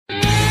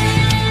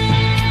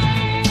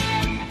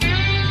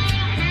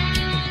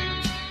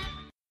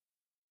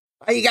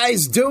How you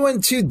guys doing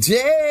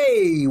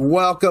today?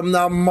 Welcome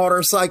to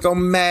Motorcycle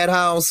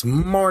Madhouse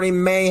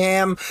Morning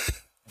Mayhem.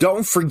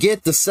 Don't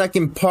forget the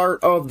second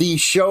part of the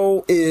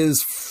show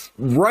is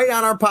right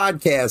on our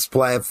podcast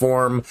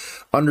platform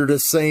under the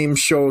same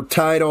show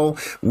title.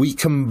 We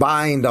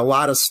combined a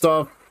lot of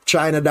stuff.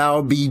 China Dow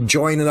will be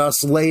joining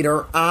us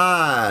later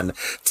on.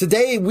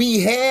 Today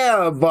we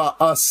have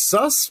a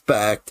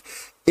suspect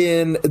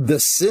in the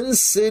Sin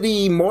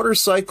City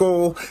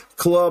Motorcycle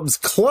Club's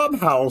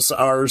clubhouse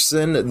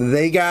arson.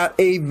 They got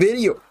a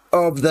video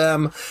of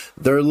them.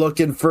 They're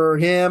looking for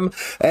him,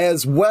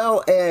 as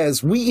well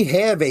as we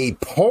have a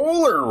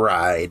polar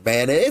ride,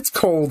 man. It's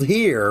cold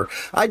here.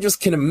 I just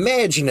can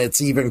imagine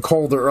it's even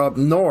colder up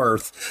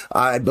north.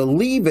 I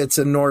believe it's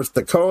in North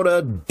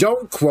Dakota.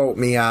 Don't quote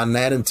me on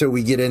that until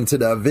we get into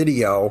the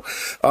video.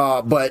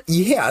 But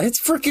yeah, it's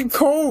freaking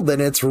cold,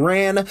 and it's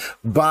ran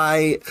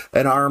by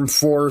an armed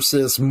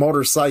forces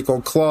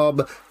motorcycle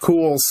club.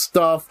 Cool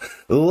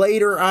stuff.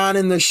 Later on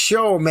in the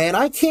show, man,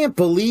 I can't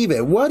believe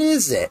it. What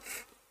is it?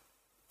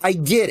 I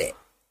get it.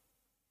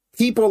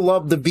 People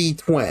love the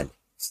V-twin.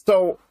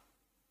 So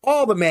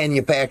all the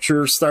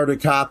manufacturers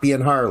started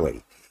copying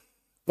Harley.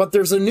 But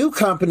there's a new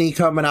company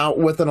coming out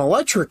with an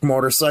electric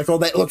motorcycle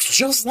that looks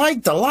just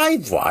like the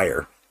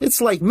Livewire. It's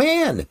like,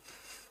 man,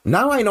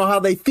 now I know how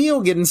they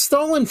feel getting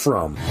stolen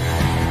from.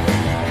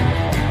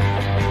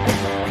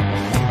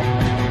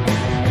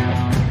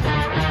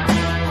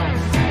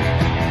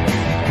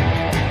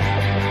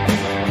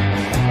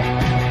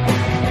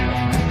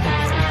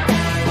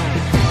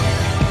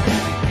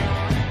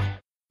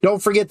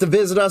 Don't forget to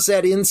visit us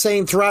at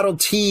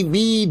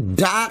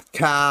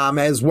InsaneThrottleTV.com,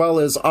 as well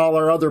as all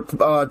our other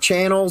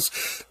channels.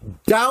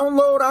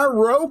 Download our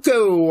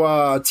Roku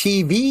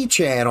TV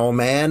channel,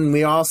 man.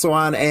 We also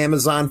on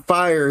Amazon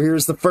Fire.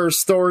 Here's the first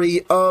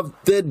story of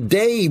the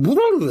day.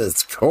 Woo,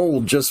 it's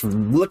cold just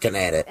looking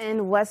at it.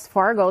 In West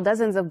Fargo,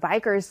 dozens of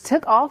bikers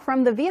took off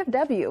from the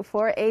VFW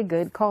for a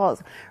good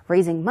cause,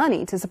 raising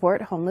money to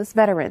support homeless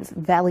veterans.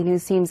 Valley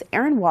News Team's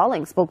Aaron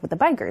Walling spoke with the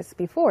bikers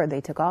before they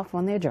took off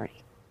on their journey.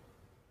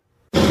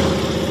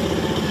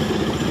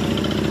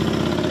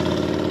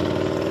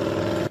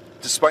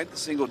 Despite the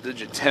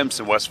single-digit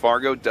temps in West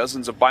Fargo,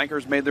 dozens of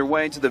bikers made their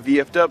way to the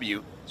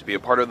VFW to be a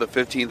part of the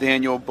 15th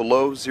annual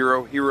Below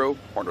Zero Hero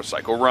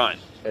Motorcycle Run.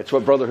 It's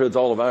what Brotherhood's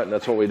all about, and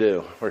that's what we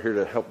do. We're here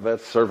to help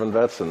vets, serving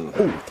vets, and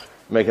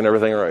making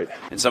everything right.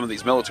 And some of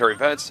these military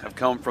vets have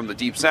come from the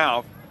Deep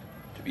South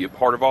to be a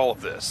part of all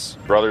of this.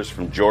 Brothers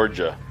from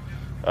Georgia,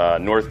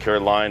 North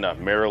Carolina,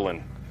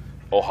 Maryland,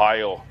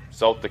 Ohio,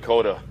 South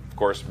Dakota, of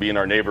course, being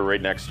our neighbor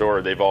right next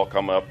door, they've all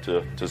come up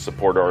to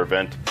support our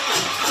event.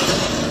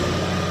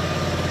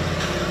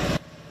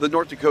 The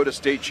North Dakota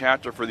state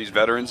chapter for these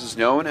veterans is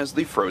known as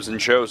the Frozen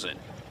Chosen.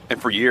 And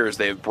for years,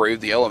 they have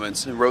braved the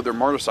elements and rode their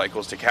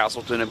motorcycles to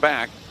Castleton and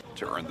back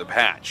to earn the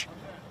patch.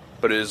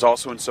 But it is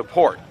also in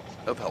support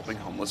of helping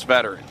homeless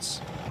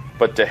veterans.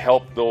 But to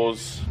help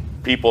those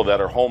people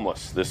that are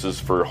homeless, this is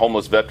for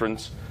homeless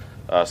veterans,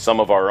 some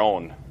of our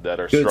own that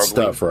are Good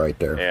struggling. Stuff right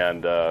there.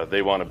 And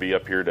they want to be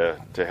up here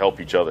to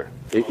help each other.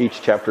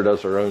 Each chapter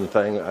does their own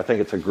thing. I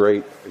think it's a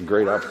great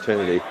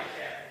opportunity.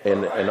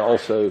 And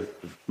also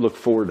look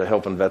forward to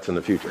helping vets in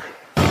the future.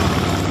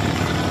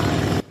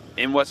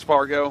 In West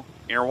Fargo,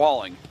 Aaron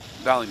Walling,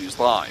 Valley News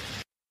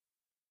Live.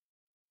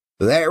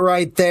 That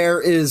right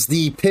there is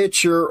the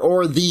picture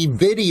or the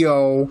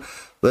video.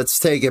 Let's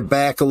take it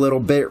back a little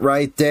bit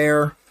right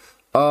there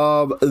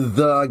of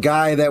the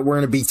guy that we're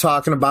going to be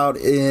talking about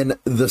in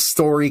the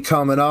story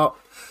coming up.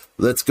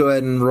 Let's go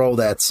ahead and roll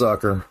that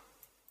sucker.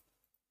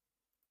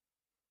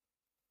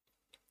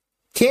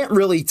 Can't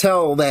really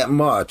tell that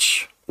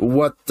much.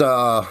 What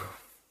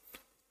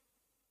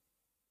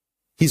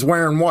he's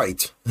wearing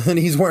white and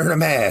he's wearing a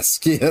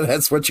mask. Yeah,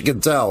 that's what you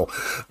can tell.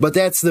 But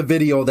that's the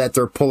video that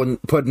they're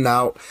putting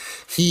out.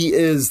 He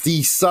is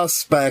the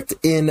suspect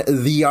in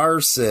the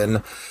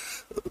arson.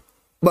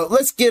 But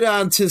let's get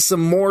on to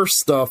some more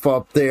stuff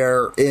up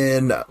there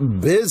in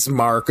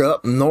Bismarck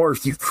up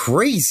north. You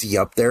crazy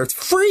up there. It's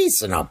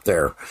freezing up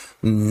there.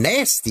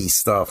 Nasty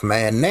stuff,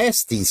 man.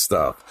 Nasty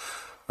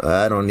stuff.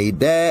 I don't need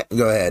that.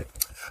 Go ahead.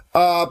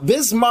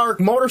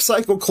 Bismarck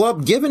Motorcycle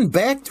Club giving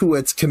back to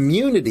its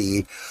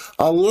community.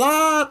 A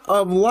lot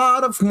of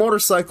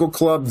motorcycle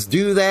clubs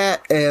do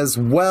that, as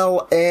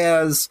well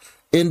as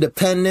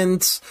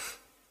independents.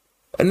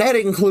 And that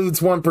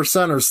includes one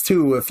percenters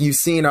too. If you've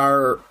seen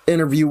our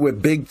interview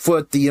with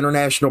Bigfoot, the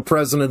international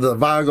president of the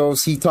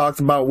Vagos, he talked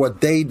about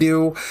what they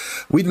do.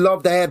 We'd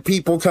love to have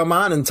people come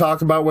on and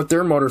talk about what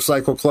their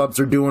motorcycle clubs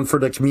are doing for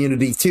the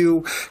community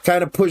too.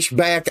 Kind of push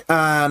back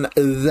on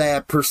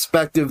that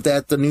perspective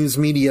that the news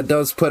media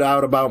does put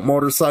out about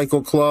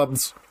motorcycle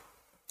clubs.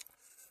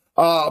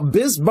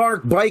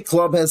 Bismarck Bike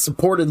Club has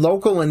supported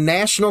local and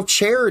national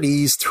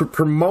charities to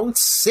promote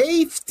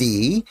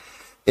safety,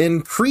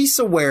 increase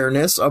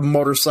awareness of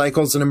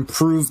motorcycles, and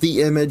improve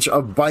the image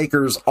of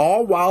bikers,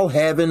 all while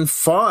having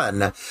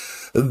fun.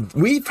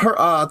 We've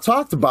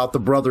talked about the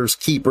Brothers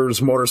Keepers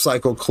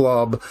Motorcycle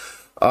Club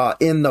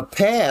in the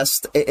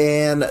past,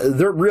 and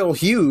they're real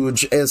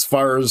huge as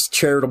far as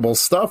charitable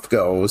stuff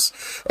goes.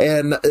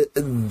 And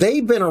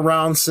they've been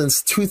around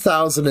since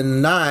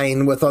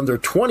 2009 with under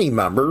 20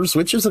 members,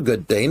 which is a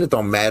good thing. It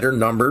don't matter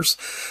numbers.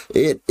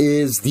 It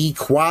is the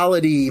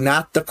quality,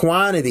 not the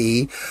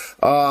quantity.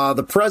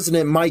 The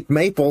president, Mike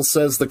Maple,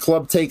 says the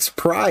club takes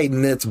pride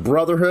in its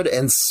brotherhood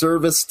and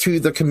service to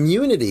the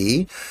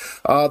community.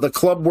 The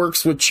club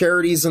works with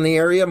charities in the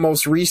area,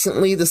 most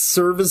recently the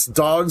Service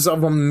Dogs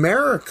of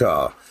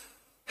America.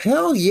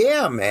 Hell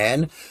yeah,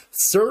 man.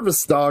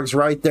 Service dogs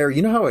right there.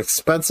 You know how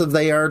expensive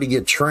they are to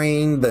get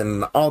trained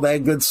and all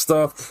that good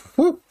stuff?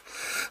 Whew.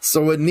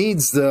 So it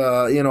needs to,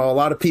 a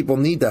lot of people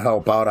need to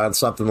help out on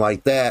something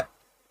like that.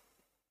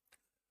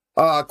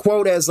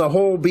 Quote, as a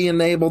whole,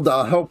 being able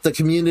to help the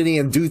community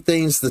and do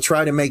things to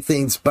try to make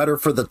things better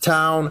for the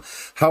town,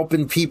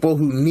 helping people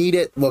who need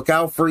it, look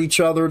out for each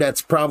other.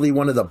 That's probably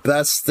one of the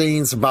best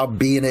things about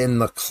being in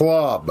the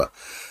club.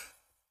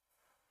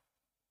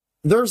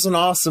 There's an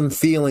awesome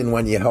feeling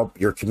when you help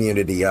your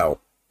community out.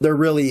 There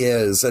really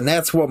is. And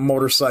that's what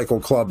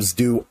motorcycle clubs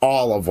do,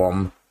 all of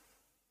them.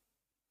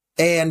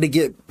 And to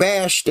get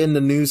bashed in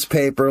the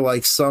newspaper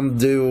like some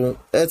do,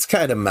 it's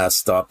kind of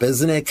messed up,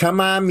 isn't it?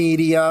 Come on,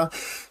 media.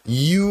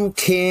 You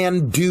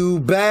can do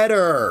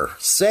better.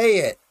 Say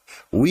it.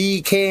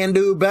 We can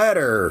do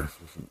better.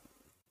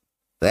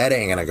 That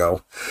ain't gonna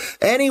go.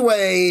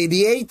 Anyway,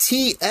 the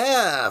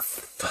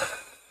ATF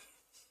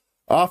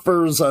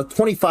offers a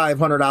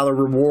 $2,500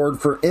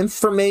 reward for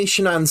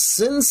information on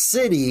Sin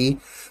City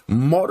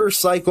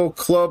Motorcycle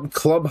Club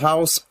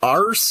clubhouse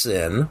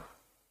arson.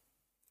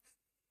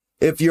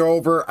 If you're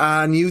over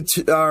on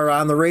YouTube or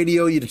on the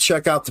radio, you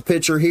check out the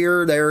picture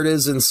here. There it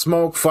is in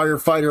smoke,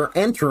 firefighter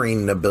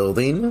entering the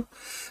building.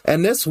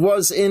 And this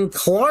was in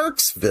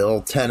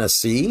Clarksville,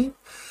 Tennessee.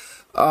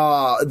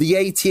 The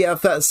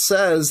ATF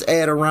says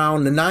at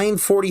around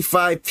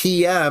 9:45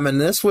 p.m., and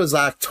this was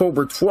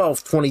October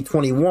 12th,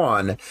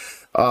 2021.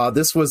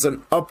 This was an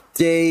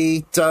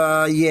update,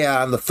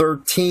 on the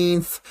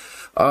 13th,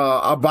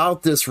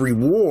 about this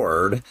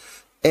reward.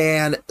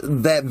 And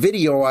that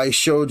video I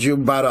showed you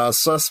about a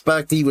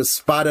suspect, he was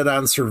spotted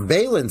on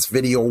surveillance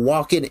video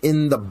walking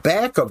in the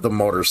back of the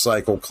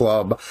motorcycle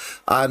club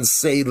on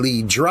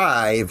Saley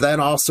Drive, then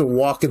also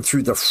walking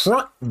through the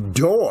front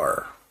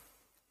door.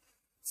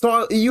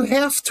 So you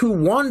have to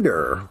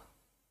wonder,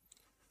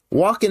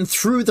 walking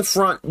through the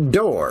front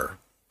door,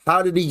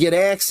 how did he get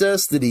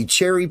access? Did he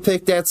cherry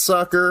pick that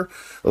sucker?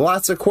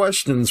 Lots of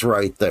questions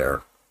right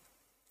there.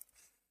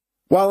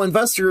 While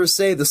investigators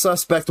say the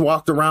suspect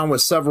walked around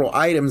with several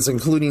items,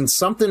 including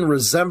something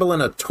resembling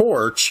a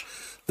torch,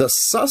 the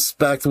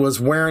suspect was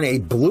wearing a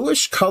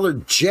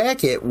bluish-colored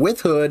jacket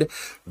with hood,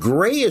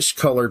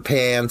 grayish-colored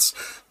pants,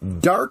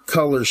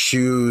 dark-colored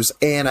shoes,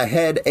 and a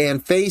head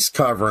and face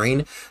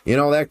covering. You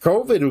know, that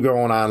COVID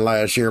going on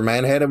last year,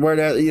 man. Had to wear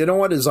that. You know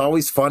what is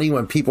always funny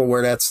when people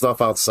wear that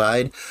stuff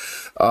outside?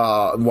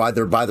 Why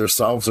they're by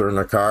themselves or in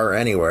their car.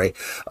 Anyway,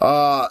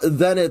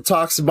 then it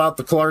talks about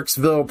the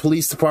Clarksville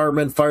Police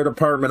Department, Fire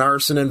Department,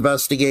 arson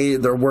investigator.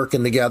 They're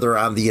working together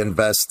on the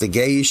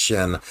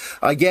investigation.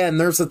 Again,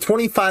 there's a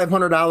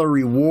 $2,500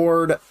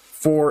 reward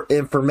for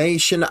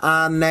information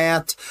on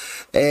that.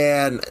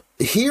 And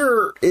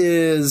here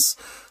is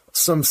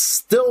some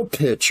still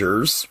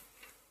pictures.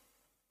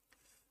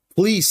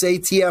 Police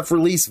ATF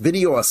released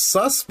video of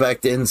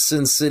suspect in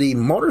Sin City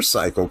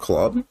Motorcycle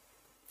Club.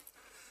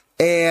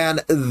 And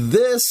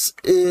this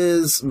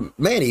is,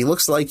 man, he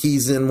looks like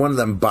he's in one of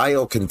them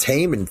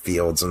biocontainment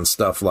fields and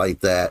stuff like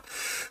that.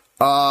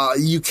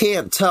 You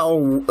can't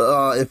tell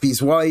if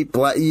he's white,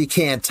 black. You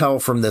can't tell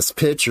from this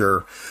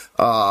picture.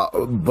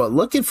 But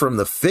looking from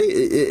the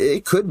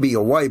it could be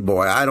a white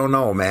boy. I don't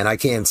know, man. I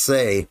can't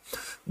say.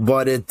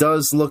 But it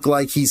does look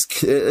like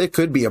it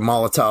could be a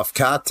Molotov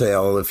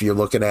cocktail if you're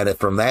looking at it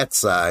from that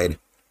side.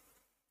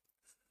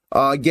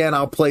 Again,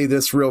 I'll play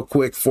this real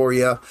quick for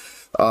you.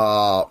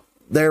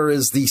 There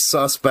is the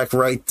suspect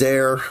right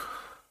there.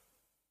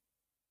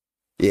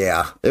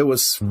 Yeah, it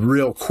was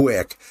real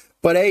quick.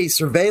 But hey,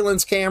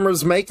 surveillance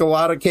cameras make a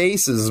lot of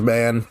cases,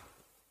 man.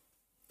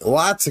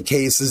 Lots of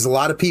cases. A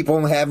lot of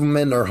people have them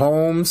in their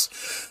homes,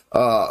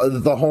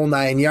 the whole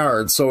 9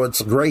 yards. So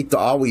it's great to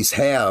always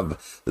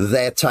have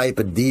that type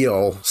of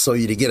deal so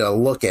you to get a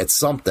look at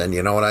something,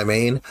 you know what I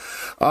mean?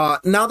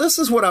 Now, this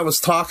is what I was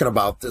talking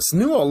about. This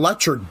new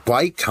electric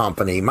bike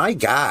company, my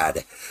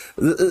God.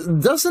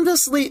 Doesn't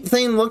this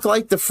thing look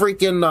like the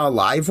freaking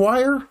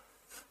Livewire?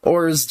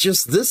 Or is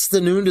just this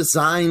the new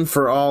design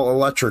for all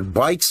electric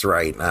bikes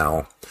right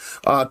now?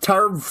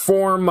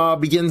 Tarform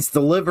begins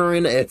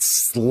delivering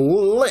its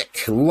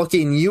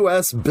slick-looking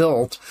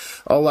U.S.-built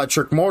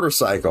electric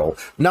motorcycle.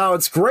 Now,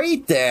 it's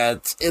great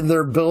that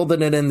they're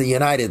building it in the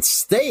United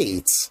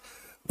States,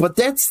 but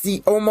that's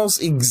the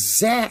almost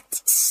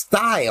exact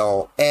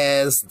style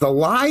as the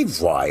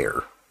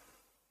Livewire.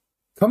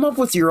 Come up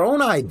with your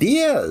own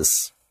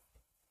ideas.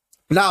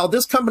 Now,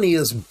 this company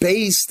is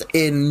based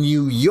in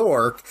New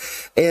York,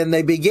 and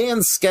they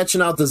began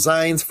sketching out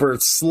designs for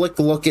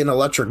slick-looking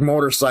electric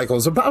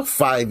motorcycles about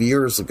 5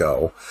 years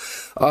ago.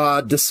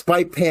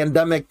 Despite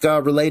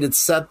pandemic-related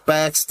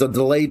setbacks to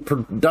delayed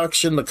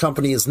production, the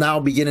company is now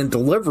beginning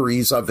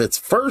deliveries of its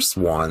first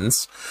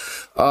ones.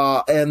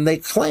 And they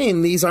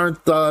claim these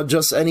aren't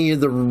just any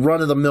of the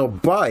run-of-the-mill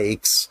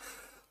bikes.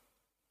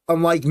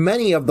 Unlike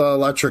many of the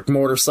electric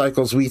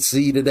motorcycles we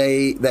see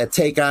today that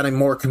take on a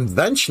more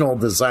conventional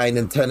design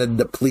intended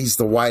to please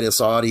the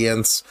widest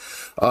audience,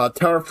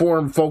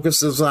 Terraform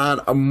focuses on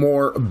a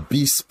more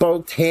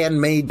bespoke,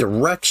 handmade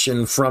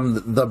direction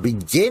from the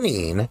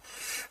beginning.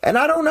 And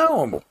I don't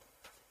know.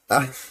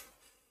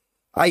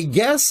 I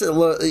guess,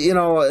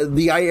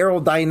 the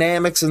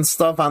aerodynamics and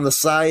stuff on the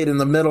side in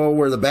the middle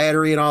where the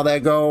battery and all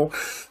that go,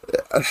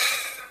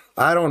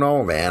 I don't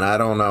know, man. I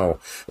don't know.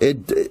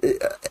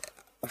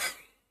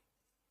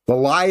 The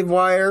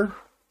Livewire,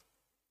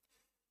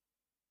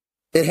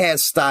 it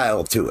has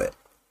style to it.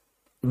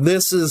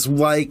 This is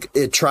like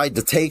it tried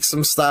to take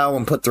some style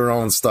and put their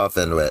own stuff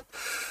into it.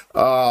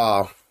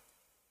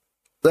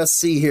 Let's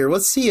see here.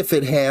 Let's see if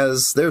it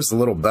has... There's a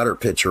little better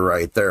picture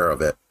right there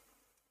of it.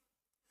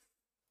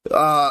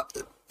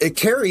 It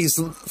carries...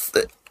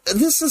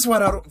 This is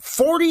what I don't...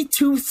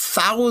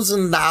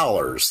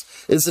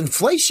 $42,000. Is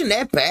inflation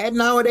that bad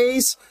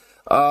nowadays?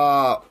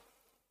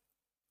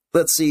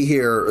 Let's see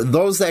here.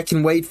 Those that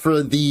can wait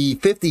for the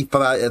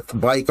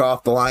 55th bike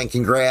off the line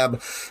can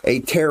grab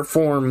a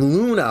Terraform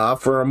Luna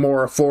for a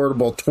more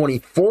affordable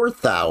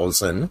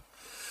 $24,000.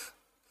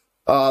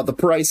 The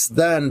price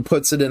then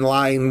puts it in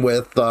line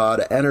with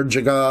the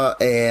Energica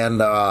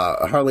and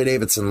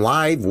Harley-Davidson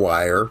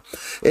Livewire.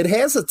 It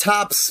has a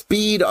top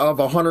speed of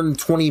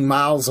 120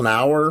 miles an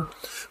hour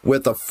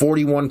with a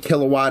 41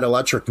 kilowatt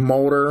electric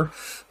motor.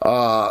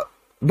 About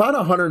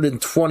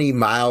 120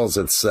 miles,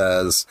 it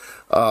says.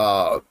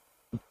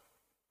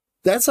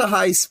 That's a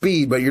high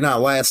speed, but you're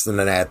not lasting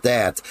it at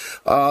that.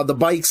 The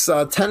bike's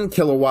 10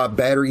 kilowatt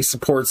battery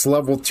supports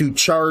level 2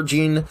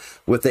 charging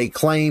with a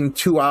claimed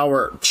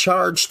 2-hour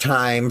charge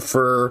time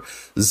for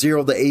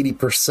 0 to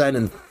 80%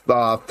 in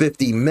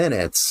 50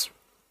 minutes.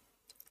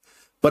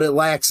 But it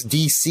lacks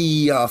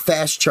DC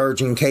fast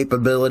charging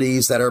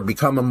capabilities that are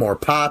becoming more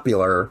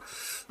popular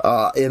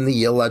in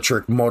the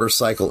electric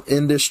motorcycle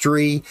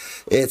industry.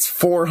 It's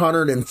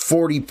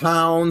 440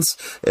 pounds.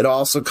 It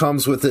also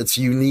comes with its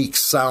unique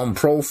sound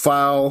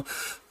profile.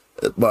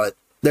 But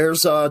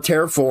there's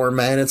Terraform,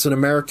 man. It's an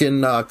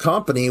American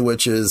company,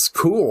 which is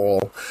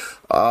cool.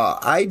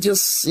 I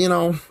just,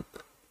 I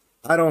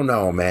don't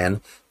know,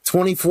 man.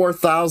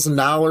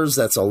 $24,000,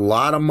 that's a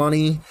lot of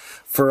money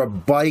for a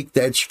bike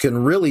that you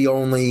can really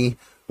only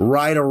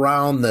ride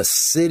around the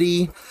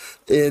city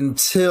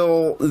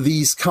until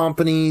these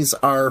companies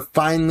are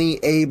finally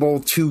able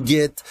to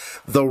get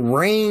the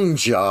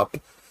range up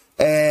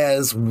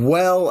as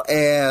well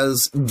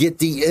as get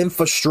the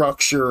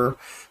infrastructure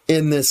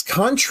in this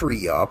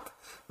country up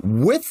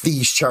with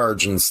these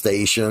charging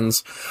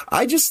stations.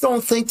 I just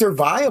don't think they're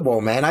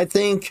viable, man. I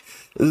think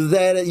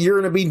that you're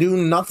going to be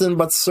doing nothing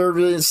but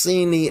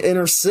servicing the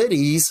inner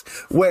cities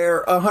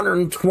where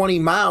 120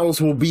 miles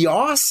will be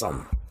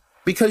awesome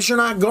because you're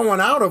not going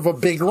out of a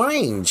big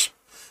range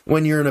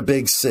when you're in a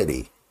big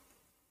city.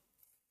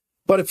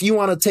 But if you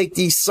want to take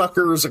these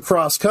suckers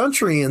across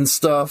country and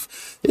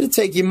stuff, it'll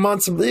take you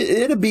months.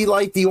 It'll be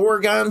like the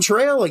Oregon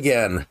Trail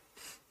again.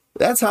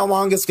 That's how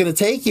long it's going to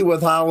take you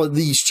with how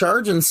these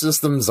charging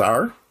systems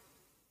are.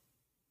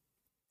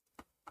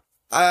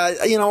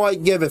 I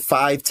give it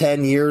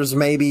 5-10 years,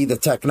 maybe. The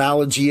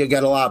technology will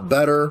get a lot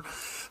better.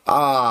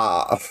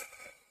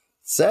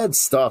 Sad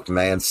stuff,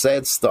 man.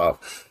 Sad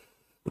stuff.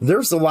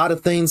 There's a lot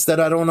of things that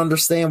I don't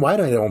understand why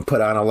they don't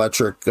put on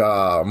electric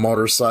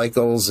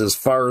motorcycles as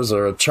far as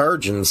a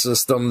charging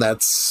system.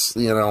 That's,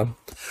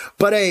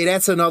 But hey,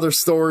 that's another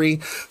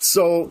story.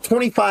 So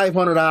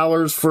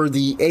 $2,500 for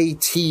the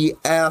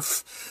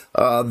ATF.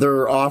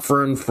 They're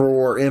offering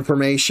for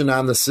information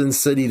on the Sin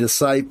City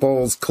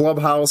Disciples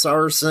clubhouse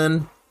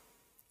arson.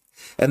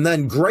 And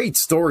then great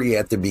story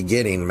at the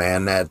beginning,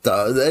 man.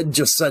 That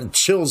just sent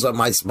chills up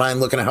my spine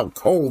looking at how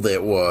cold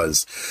it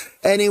was.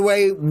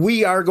 Anyway,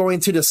 we are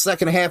going to the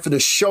second half of the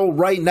show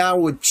right now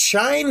with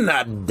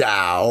China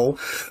Doll.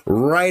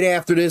 Right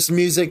after this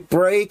music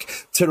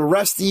break. To the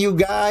rest of you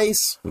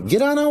guys,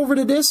 get on over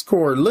to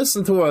Discord.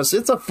 Listen to us.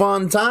 It's a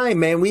fun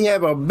time, man. We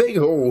have a big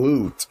whole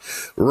hoot.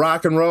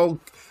 Rock and roll.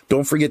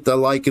 Don't forget to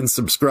like and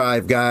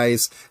subscribe,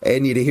 guys.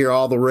 And you to hear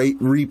all the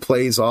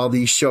replays, all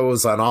these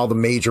shows on all the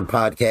major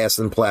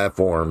podcasting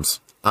platforms.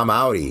 I'm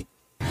outie.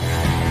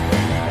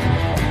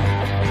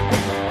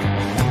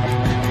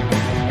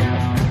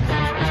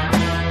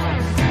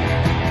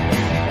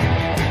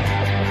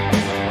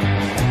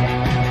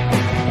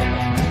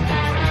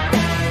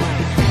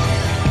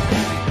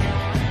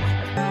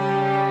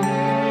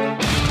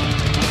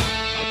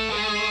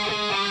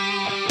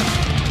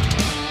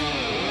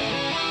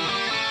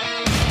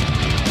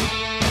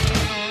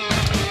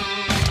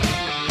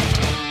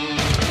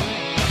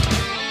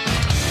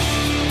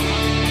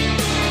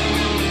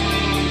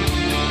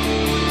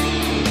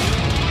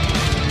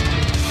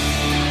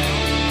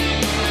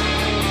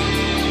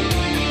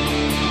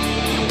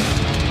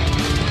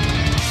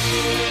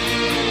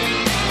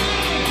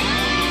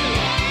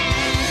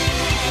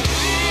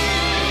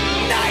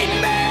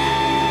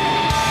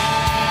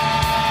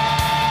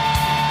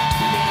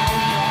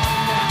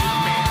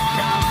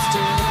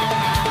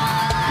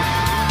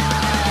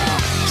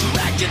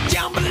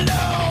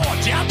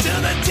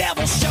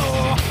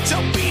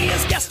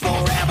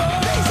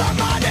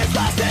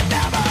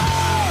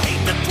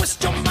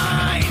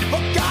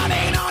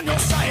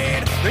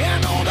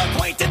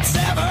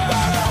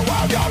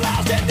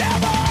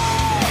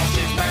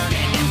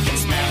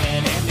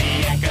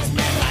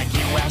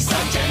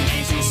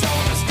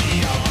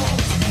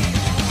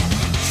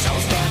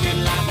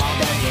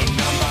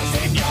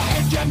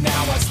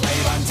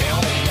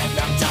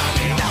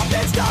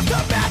 stop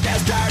the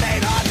madness,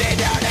 turning on the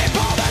dirty,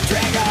 pull the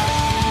trigger.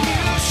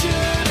 You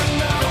should have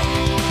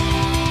known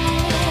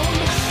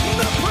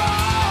the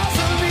price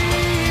of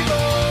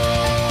evil.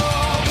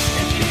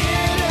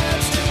 It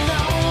hurts to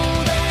know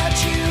that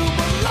you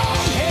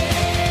belong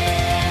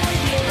here,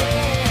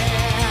 yeah.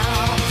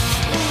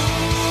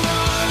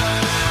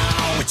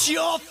 It's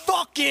your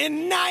fucking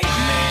nightmare.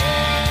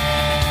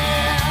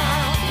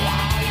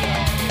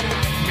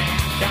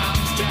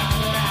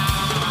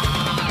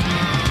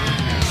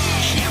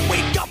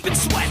 And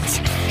sweat,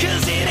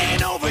 cause it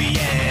ain't over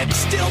yet.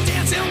 Still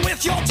dancing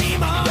with your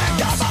demons,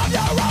 victim of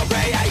your own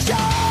creation.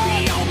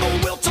 Beyond the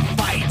will to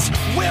fight,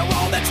 where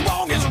all that's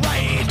wrong is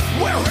right,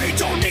 where hate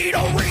don't need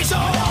a reason,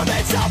 all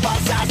that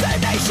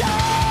self-assassination.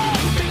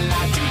 You've been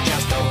lied to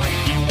just to rid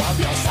you of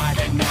your side,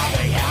 and now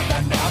they have the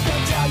nerve to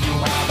tell you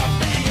how to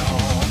feel.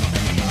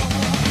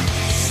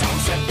 So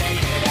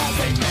sedated as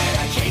they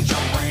medicate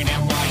your brain,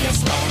 and while you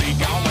slowly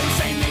go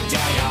insane, they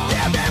tell you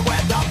living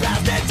with the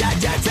best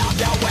intentions of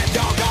your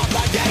window.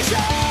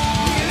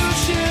 You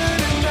should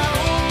have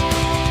known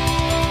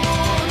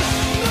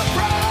the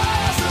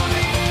price of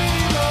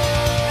evil,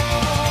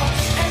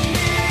 and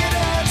it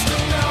hurts to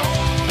know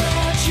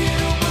that you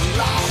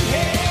belong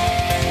here,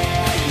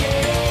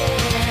 yeah.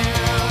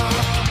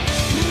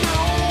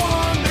 No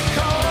one to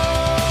call,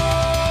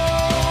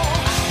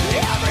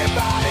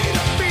 everybody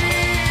to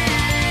feel.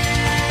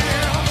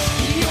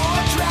 Your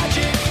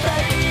tragic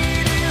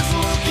fate is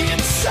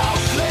looking so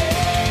clear.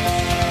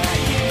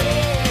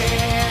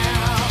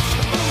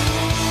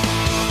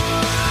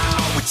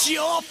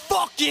 Your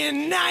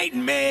fucking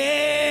nightmare.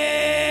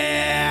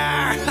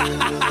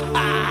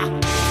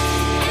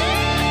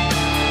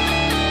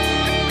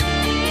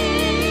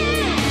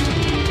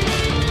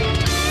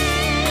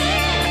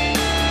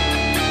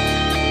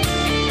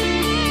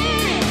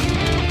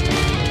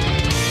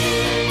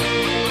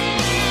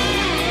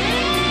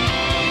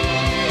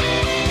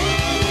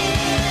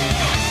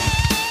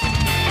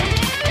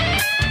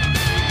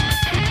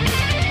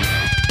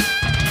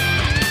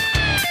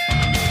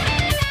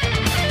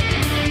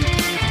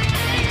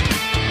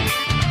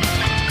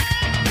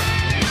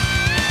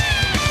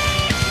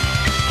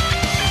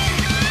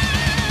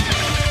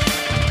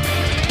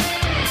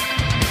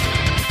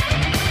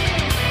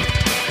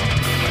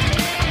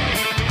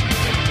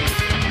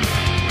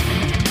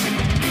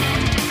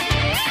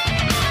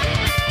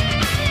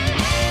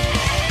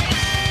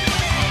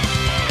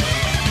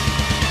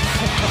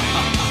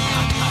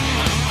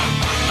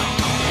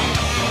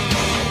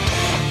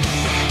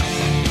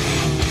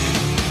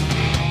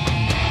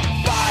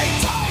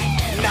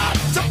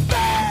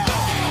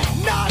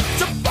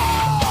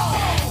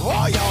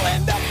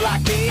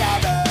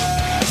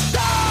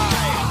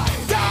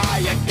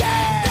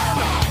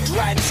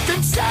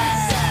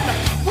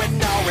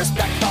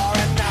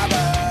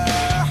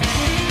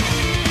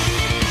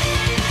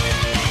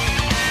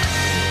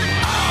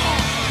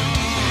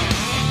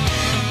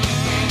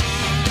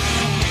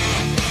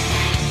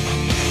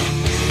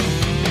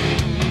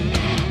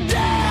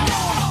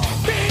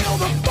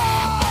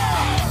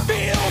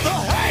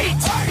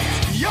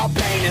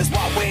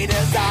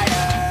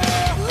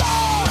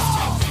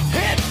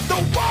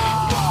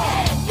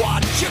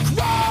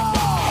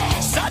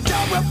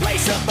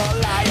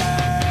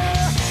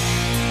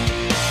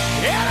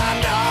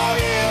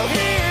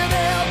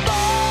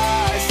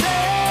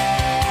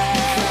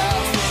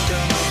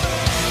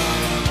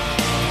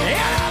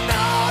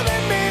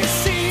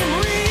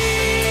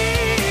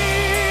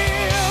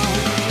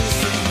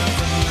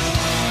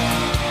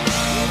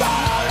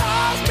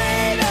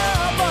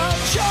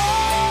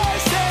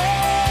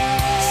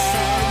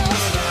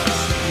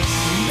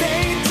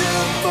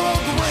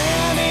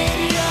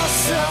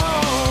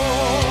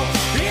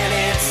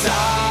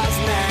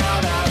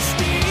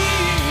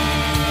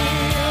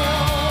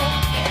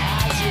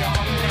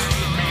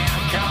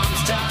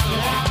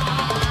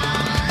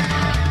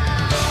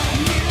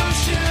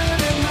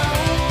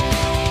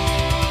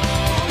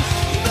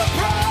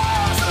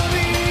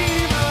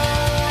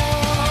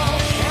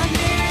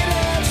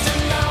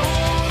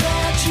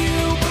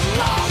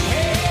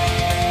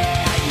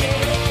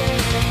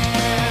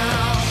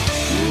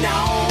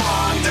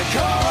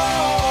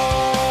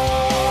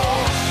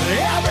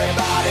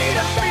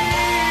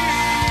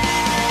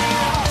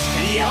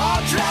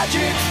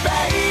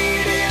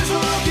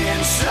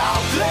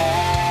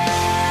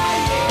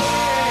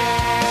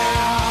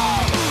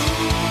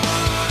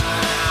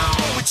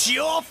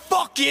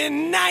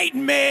 fucking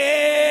nightmare!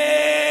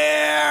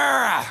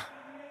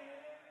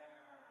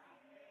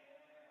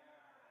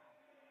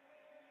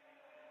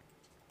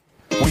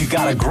 We've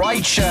got a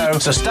great show,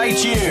 so stay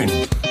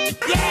tuned.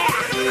 Yeah!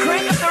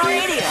 Crank up the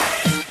radio!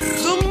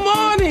 Good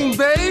morning,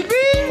 baby!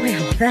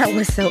 Well, that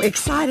was so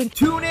exciting.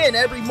 Tune in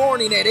every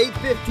morning at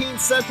 8:15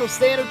 Central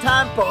Standard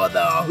Time for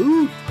The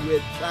Hoot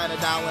with China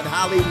Doll and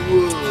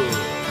Hollywood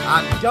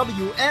on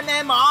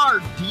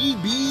WMMR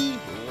DB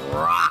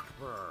Rockford.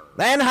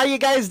 Man, how you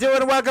guys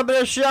doing? Welcome to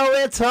the show.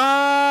 It's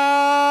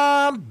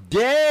Hump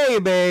Day,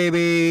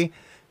 baby.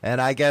 And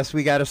I guess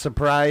we got a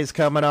surprise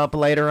coming up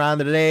later on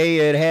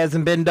today. It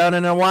hasn't been done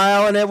in a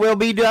while, and it will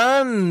be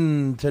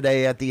done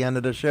today at the end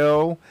of the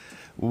show.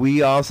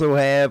 We also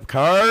have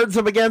Cards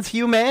Against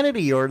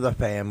Humanity, or the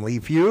Family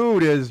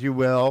Feud, as you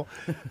will.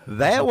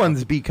 That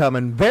one's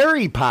becoming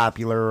very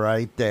popular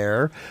right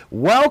there.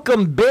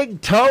 Welcome,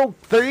 Big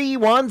Toke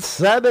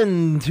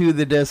 317 to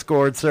the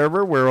Discord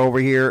server. We're over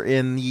here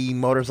in the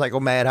Motorcycle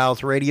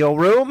Madhouse radio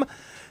room.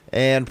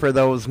 And for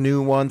those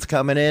new ones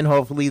coming in,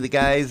 hopefully the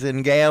guys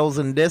and gals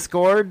in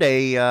Discord,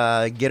 they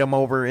get them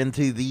over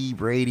into the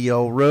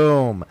radio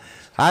room.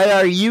 How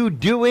are you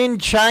doing,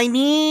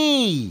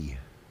 Chinese?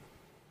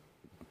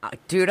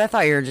 Dude, I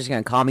thought you were just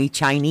going to call me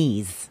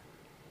Chinese.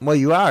 Well,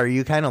 you are.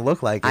 You kind of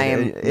look like it. I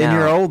am. In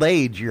your old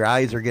age, your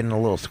eyes are getting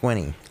a little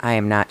squinty. I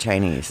am not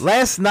Chinese.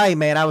 Last night,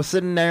 man, I was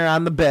sitting there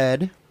on the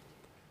bed,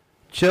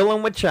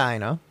 chilling with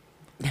China.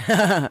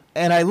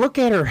 And I look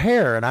at her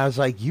hair, and I was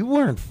like, you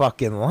weren't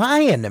fucking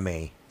lying to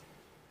me.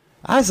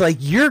 I was like,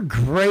 you're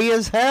gray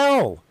as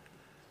hell.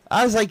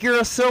 I was like, you're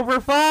a silver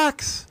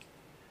fox.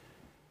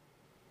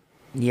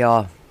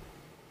 Yeah.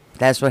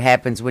 That's what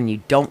happens when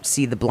you don't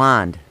see the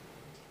blonde.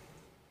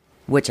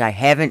 Which I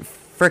haven't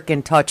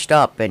frickin' touched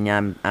up, and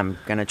I'm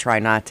going to try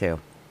not to.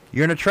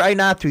 You're going to try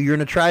not to. You're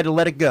going to try to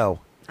let it go.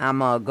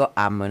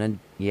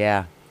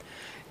 Yeah.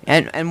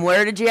 And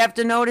where did you have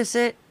to notice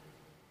it?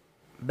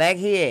 Back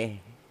here.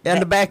 In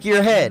the back of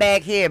your head.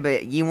 Back here,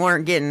 but you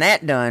weren't getting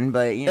that done,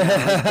 but, you know,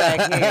 it's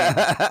back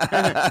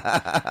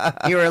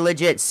here. You were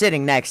legit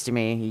sitting next to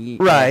me.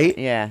 Right.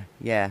 Yeah.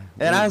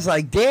 And I was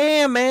like,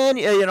 damn, man.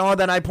 You know,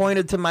 then I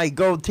pointed to my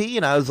goatee,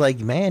 and I was like,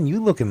 man,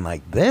 you looking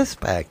like this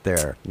back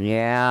there.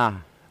 Yeah.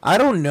 I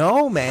don't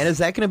know, man. Is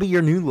that going to be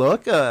your new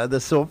look, the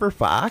silver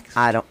fox?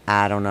 I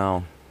don't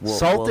know.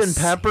 Salt and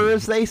pepper,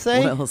 as they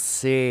say? We'll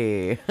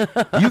see.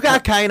 You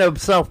got kind of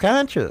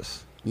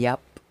self-conscious. Yep.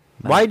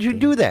 Why'd you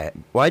do that?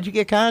 Why'd you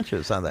get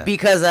conscious on that?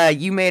 Because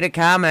you made a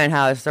comment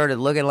how it started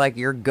looking like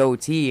your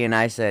goatee, and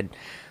I said,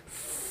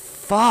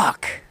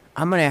 fuck,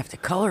 I'm going to have to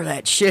color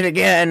that shit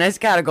again. It's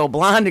got to go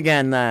blonde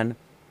again then.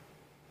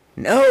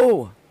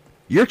 No.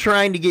 You're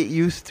trying to get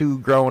used to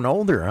growing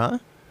older, huh?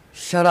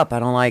 Shut up. I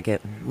don't like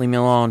it. Leave me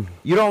alone.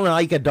 You don't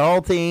like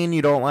adulting?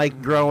 You don't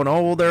like growing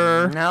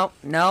older? Nope.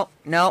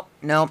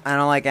 I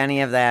don't like any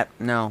of that.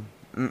 No.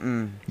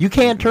 You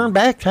can't turn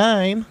back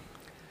time.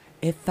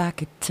 If I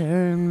could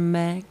turn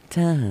back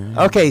time.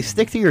 Okay,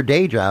 stick to your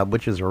day job,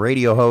 which is a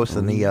radio host,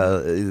 and the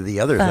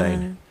other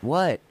thing.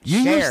 What? You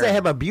used to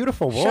have a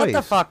beautiful voice. Shut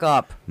the fuck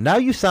up. Now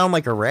you sound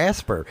like a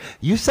rasper.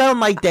 You sound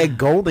like that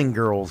Golden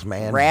Girls,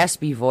 man.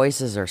 Raspy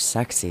voices are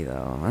sexy,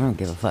 though. I don't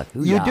give a fuck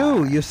who you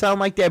do. You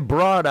sound like that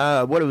broad,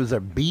 what was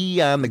it,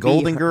 B on the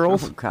Golden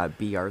Girls? Oh, God,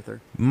 B.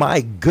 Arthur.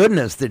 My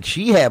goodness, did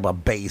she have a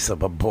bass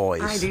of a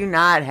voice? I do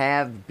not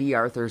have B.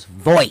 Arthur's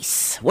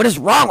voice. What is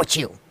wrong with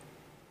you?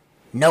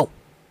 No.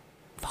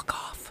 Fuck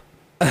off.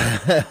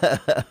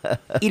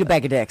 Eat a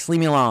bag of dicks. Leave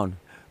me alone.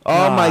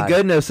 Oh, my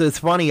goodness. It's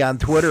funny. On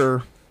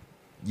Twitter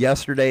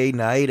yesterday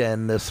night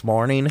and this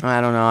morning. I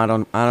don't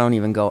know. I don't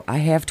even go. I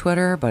have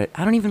Twitter, but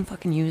I don't even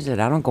fucking use it.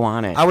 I don't go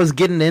on it. I was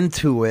getting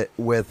into it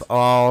with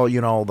all, the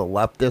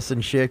leftists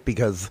and shit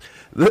because,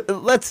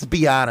 let's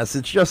be honest,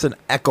 it's just an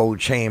echo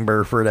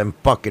chamber for them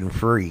fucking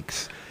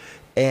freaks.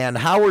 And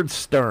Howard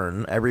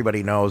Stern,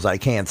 everybody knows I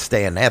can't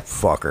stand that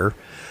fucker.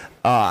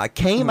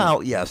 Came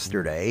out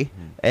yesterday,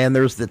 and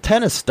there's the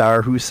tennis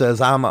star who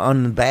says I'm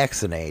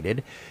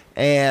unvaccinated,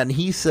 and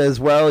he says,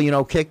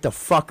 well, kick the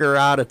fucker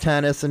out of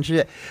tennis and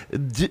shit.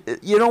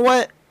 You know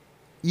what?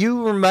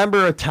 You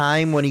remember a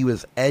time when he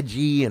was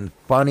edgy and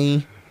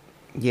funny?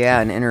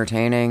 Yeah, and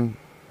entertaining.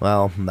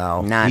 Well,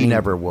 no, he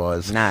never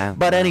was. No.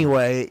 But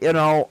anyway,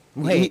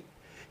 Wait.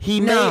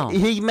 he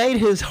made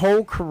his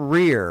whole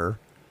career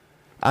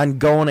on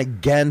going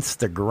against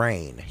the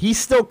grain. He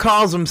still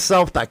calls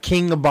himself the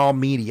king of all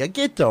media.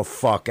 Get the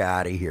fuck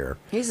out of here.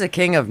 He's the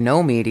king of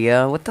no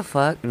media. What the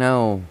fuck?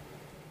 No.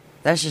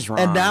 That's just wrong.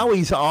 And now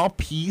he's all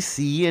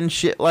PC and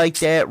shit like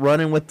that,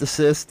 running with the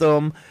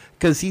system,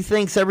 because he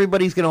thinks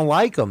everybody's going to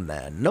like him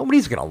then.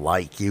 Nobody's going to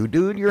like you,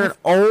 dude. You're an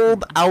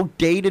old,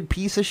 outdated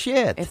piece of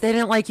shit. If they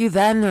didn't like you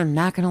then, they're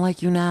not going to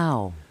like you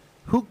now.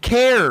 Who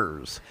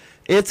cares?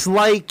 It's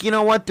like, you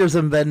know what? There's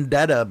a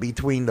vendetta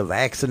between the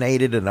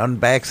vaccinated and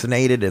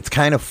unvaccinated. It's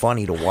kind of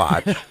funny to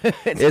watch.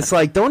 It's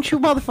like, don't you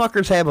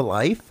motherfuckers have a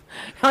life?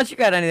 Don't you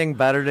got anything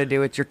better to do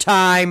with your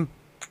time?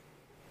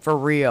 For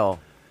real.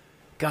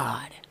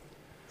 God.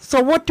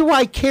 So what do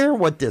I care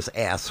what this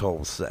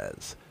asshole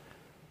says?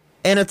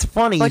 And it's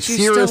funny,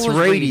 Sirius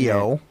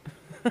Radio.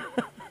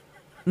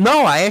 No,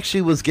 I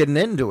actually was getting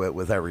into it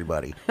with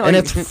everybody. And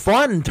it's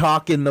fun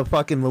talking the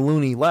fucking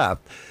loony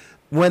left.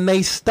 When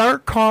they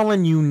start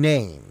calling you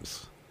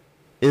names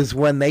is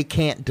when they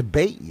can't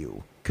debate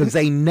you because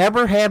they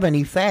never have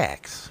any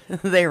facts.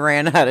 They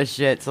ran out of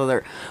shit, so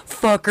they're,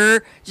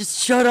 fucker,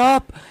 just shut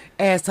up,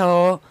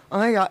 asshole,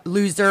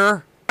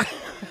 loser.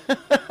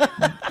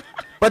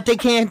 But they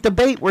can't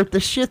debate worth the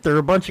shit. They're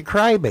a bunch of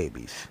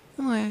crybabies.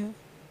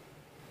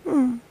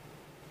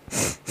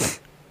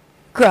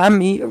 Cry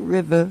me a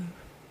river.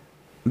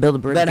 Build a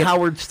bridge. Then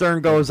Howard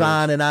Stern goes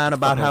on and on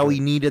about how he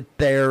needed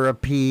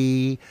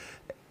therapy.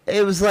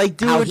 It was like,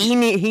 dude, how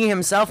he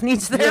himself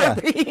needs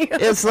therapy. Yeah.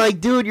 It's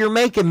like, dude, you're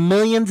making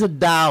millions of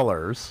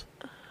dollars,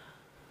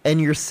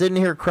 and you're sitting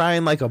here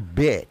crying like a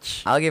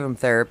bitch. I'll give him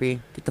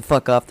therapy. Get the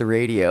fuck off the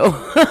radio.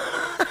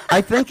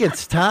 I think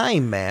it's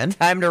time, man.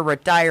 Time to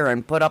retire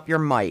and put up your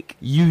mic.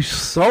 You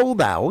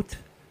sold out.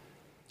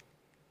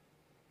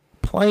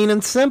 Plain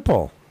and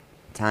simple.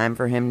 Time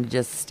for him to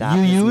just stop.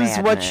 You his used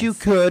madness. what you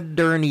could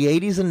during the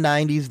 80s and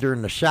 90s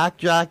during the shock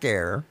jock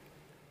era.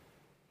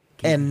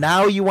 And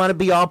now you want to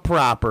be all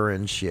proper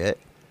and shit.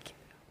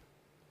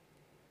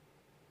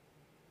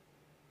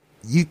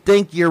 You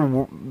think your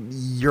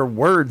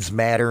words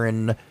matter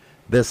in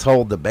this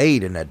whole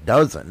debate, and it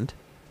doesn't.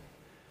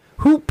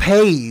 Who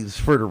pays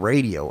for the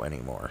radio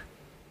anymore?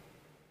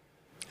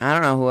 I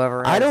don't know.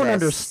 Whoever. I don't has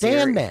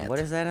understand that. What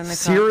is that in the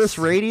Sirius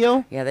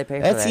Radio? Yeah, they pay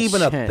for That's that.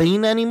 even shit. a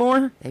thing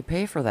anymore? They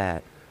pay for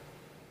that.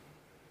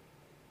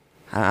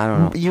 I don't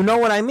know. You know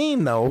what I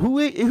mean, though.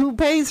 Who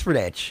pays for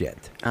that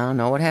shit? I don't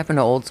know. What happened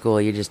to old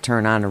school? You just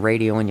turn on the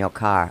radio in your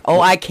car. Oh,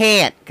 I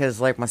can't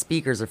because like my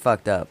speakers are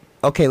fucked up.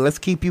 Okay, let's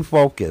keep you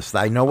focused.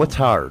 I know it's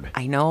hard.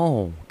 I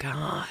know.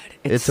 God.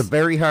 It's a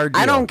very hard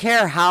deal. I don't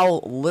care how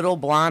little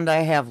blonde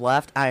I have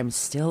left. I'm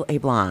still a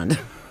blonde.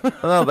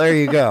 Well, there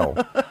you go.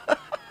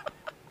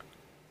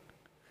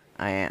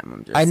 I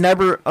am. I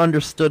never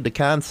understood the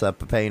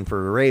concept of paying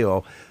for a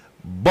radio,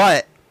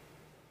 but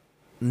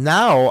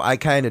now I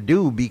kind of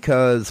do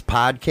because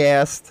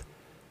podcasts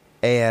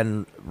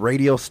and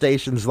radio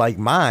stations like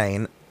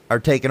mine are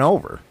taking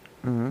over.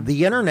 Mm-hmm.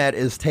 The internet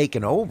is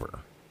taking over.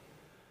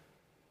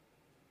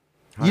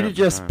 You 100%.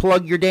 just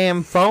plug your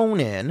damn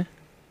phone in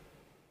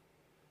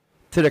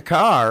to the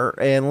car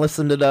and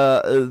listen to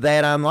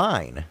that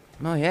online.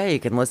 Oh yeah, you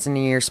can listen to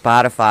your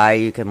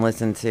Spotify. You can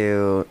listen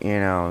to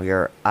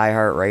your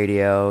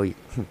iHeartRadio.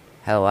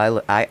 Hell,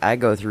 I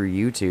go through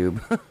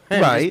YouTube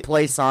and Right. just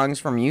play songs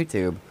from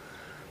YouTube.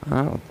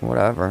 Oh,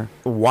 whatever.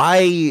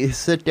 Why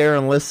sit there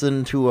and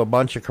listen to a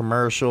bunch of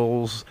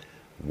commercials?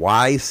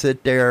 Why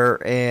sit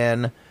there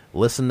and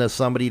listen to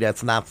somebody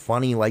that's not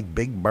funny like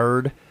Big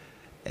Bird?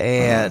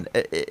 And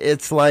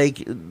it's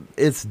like,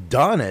 it's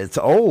done. It's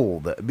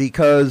old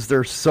because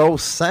they're so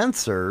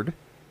censored.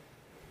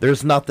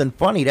 There's nothing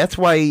funny. That's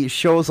why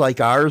shows like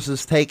ours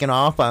is taking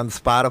off on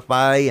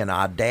Spotify and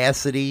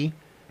Audacity.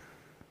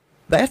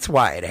 That's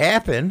why it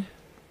happened.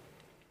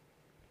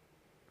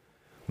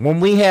 When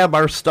we have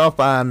our stuff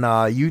on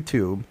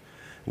YouTube,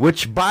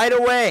 which, by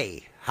the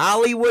way,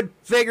 Hollywood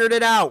figured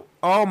it out.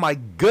 Oh, my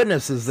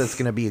goodness, is this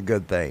going to be a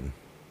good thing.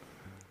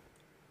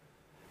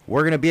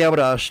 We're going to be able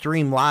to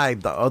stream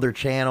live to other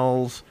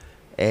channels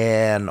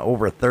and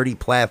over 30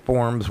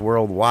 platforms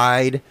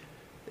worldwide.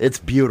 It's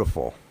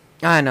beautiful.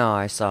 I know,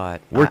 I saw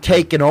it. We're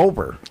taking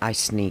over. I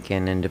sneak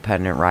in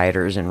independent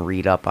writers and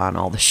read up on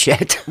all the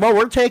shit. Well,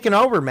 we're taking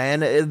over,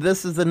 man.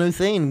 This is the new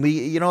thing.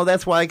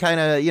 That's why I kind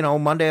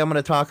of, Monday I'm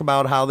going to talk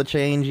about how the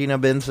changing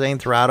of Insane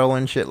Throttle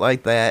and shit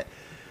like that.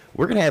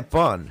 We're going to have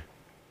fun.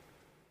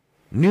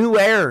 New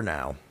era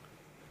now.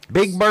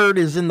 Big Bird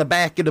is in the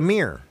back of the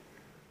mirror.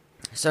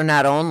 So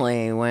not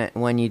only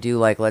when you do,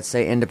 like, let's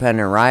say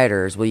independent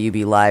writers, will you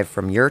be live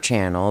from your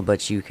channel,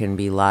 but you can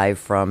be live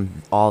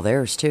from all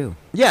theirs too.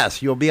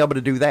 Yes, you'll be able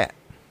to do that.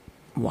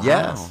 Wow.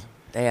 Yes.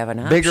 They have an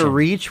option. Bigger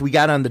reach. We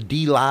got on the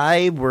D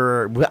Live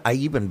where I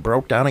even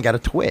broke down and got a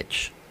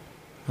Twitch.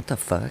 What the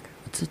fuck?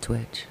 What's a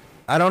Twitch?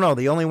 I don't know.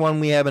 The only one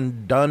we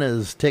haven't done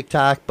is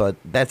TikTok, but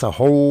that's a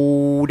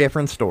whole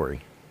different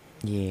story.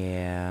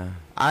 Yeah.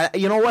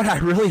 You know what? I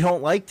really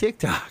don't like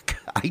TikTok.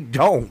 I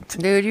don't.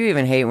 Dude, you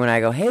even hate when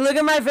I go, hey, look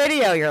at my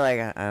video. You're like,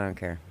 I don't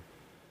care.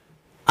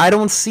 I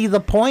don't see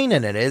the point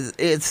in it.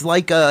 It's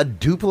like a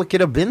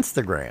duplicate of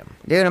Instagram.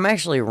 Dude, I'm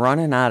actually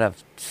running out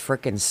of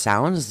freaking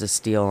sounds to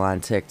steal on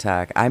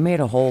TikTok. I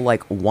made a whole,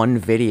 one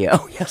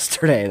video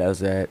yesterday. That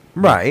was it.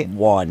 Right.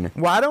 One.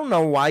 Well, I don't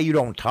know why you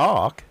don't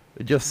talk.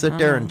 Just sit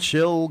there and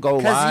chill, go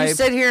live. Because you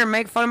sit here and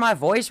make fun of my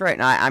voice right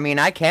now. I mean,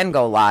 I can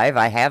go live.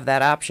 I have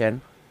that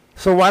option.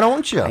 So why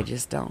don't you? I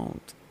just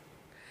don't.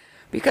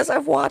 Because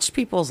I've watched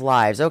people's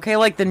lives. Okay,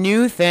 like the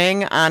new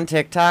thing on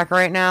TikTok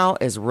right now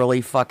is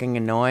really fucking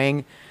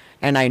annoying.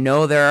 And I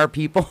know there are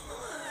people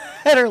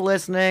that are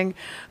listening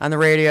on the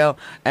radio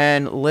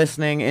and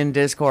listening in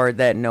Discord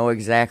that know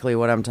exactly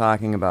what I'm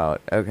talking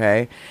about.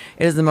 Okay?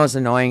 It is the most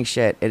annoying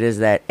shit. It is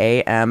that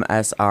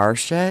AMSR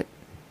shit.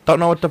 Don't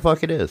know what the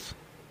fuck it is.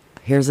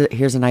 Here's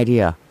an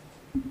idea.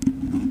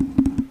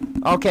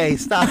 Okay,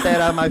 stop that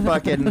on my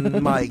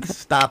fucking mic.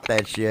 Stop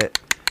that shit.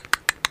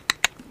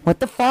 What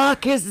the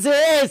fuck is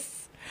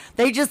this?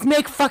 They just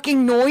make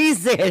fucking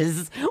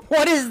noises.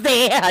 What is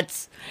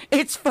that?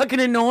 It's fucking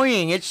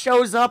annoying. It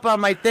shows up on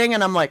my thing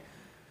and I'm like,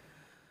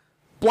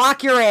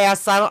 block your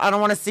ass. I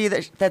don't want to see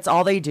that. That's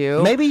all they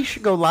do. Maybe you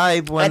should go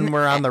live when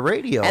we're on the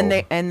radio.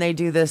 And they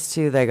do this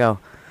too. They go,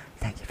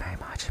 thank you very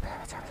much.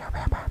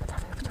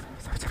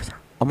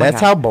 Oh my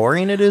That's God. how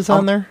boring it is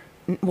on there?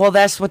 Well,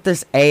 that's what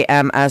this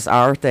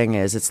AMSR thing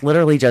is. It's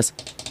literally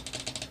just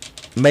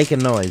making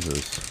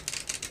noises.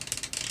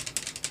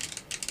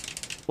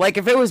 Like,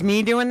 if it was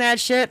me doing that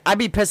shit, I'd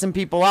be pissing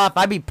people off.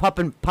 I'd be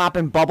popping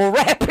bubble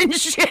wrap and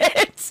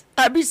shit.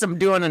 I'd be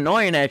doing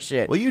annoying ass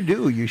shit. Well, you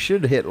do. You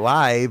should hit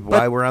live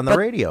while we're on the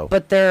radio.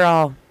 But they're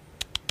all...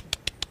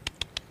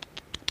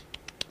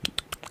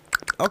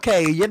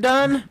 Okay, you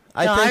done?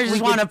 I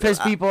just want to piss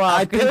people off.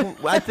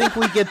 I think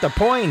we get the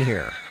point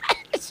here.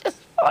 It's just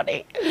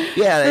funny.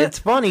 Yeah, it's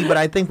funny, but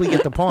I think we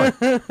get the point.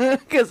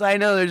 Because I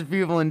know there's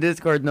people in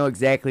Discord know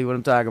exactly what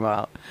I'm talking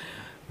about.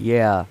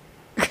 Yeah.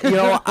 You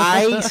know,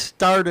 I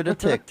started a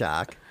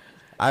TikTok.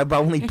 I've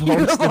only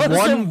posted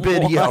one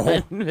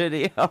video.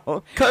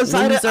 Because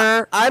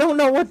I don't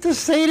know what to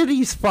say to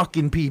these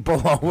fucking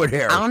people over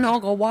there. I don't know.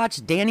 Go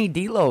watch Danny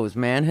Delos,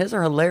 man. His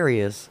are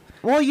hilarious.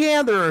 Well,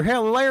 yeah, they're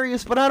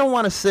hilarious, but I don't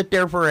want to sit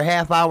there for a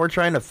half hour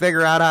trying to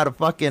figure out how to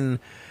fucking,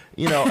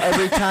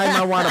 every time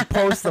I want to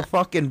post the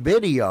fucking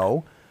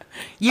video.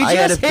 You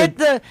just hit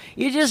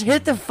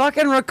the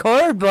fucking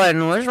record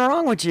button. What's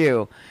wrong with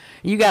you?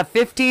 You got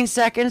 15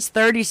 seconds,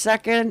 30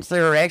 seconds,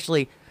 or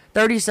actually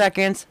 30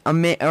 seconds, a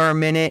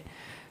minute,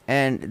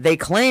 and they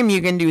claim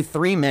you can do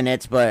 3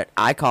 minutes, but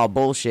I call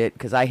bullshit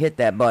because I hit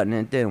that button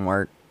and it didn't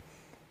work.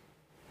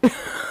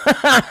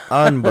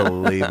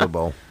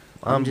 Unbelievable.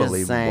 I'm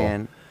just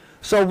saying.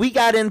 So we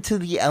got into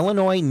the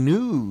Illinois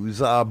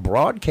News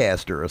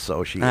Broadcaster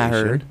Association. I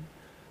heard.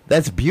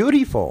 That's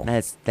beautiful.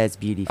 That's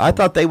beautiful. I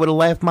thought they would have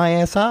laughed my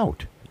ass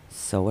out.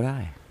 So would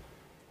I.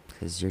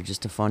 Because you're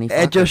just a funny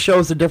fucker. It just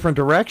shows a different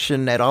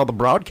direction that all the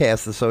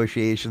broadcast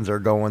associations are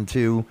going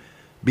to,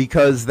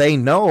 because they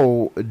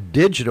know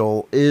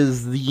digital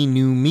is the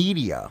new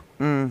media.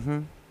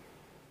 Mm-hmm.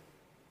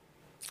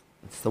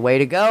 It's the way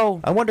to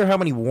go. I wonder how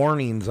many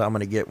warnings I'm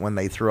going to get when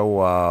they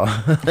throw,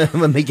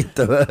 when they get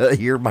to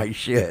hear my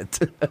shit.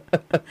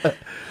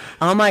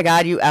 Oh my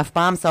God, you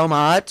F-bomb so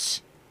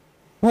much.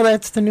 Well,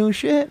 that's the new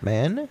shit,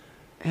 man.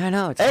 I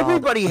know. It's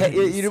everybody,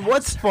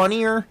 what's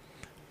funnier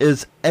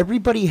is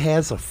everybody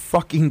has a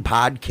fucking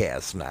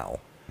podcast now.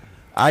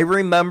 I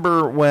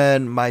remember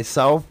when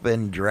myself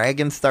and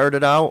Dragon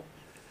started out.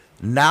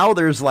 Now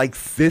there's like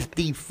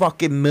 50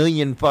 fucking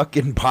million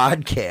fucking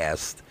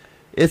podcasts.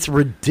 It's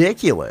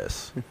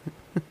ridiculous.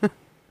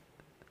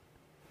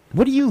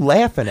 What are you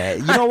laughing at?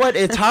 You know what?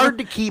 It's hard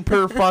to keep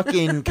her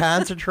fucking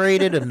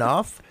concentrated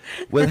enough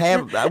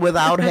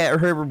without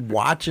her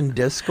watching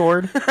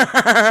Discord.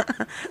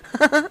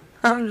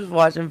 I'm just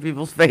watching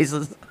people's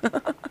faces.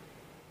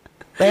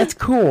 That's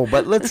cool,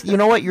 but you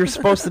know what? You're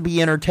supposed to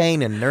be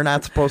entertaining. They're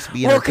not supposed to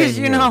be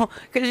entertaining. Well,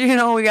 because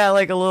we got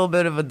like a little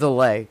bit of a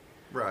delay.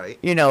 Right.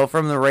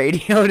 From the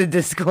radio to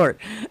Discord.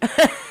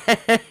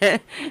 And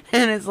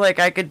it's like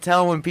I could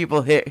tell when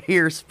people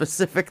hear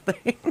specific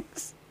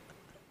things.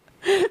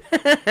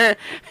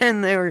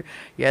 And they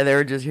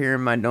were just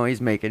hearing my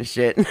noise making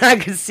shit. And I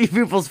could see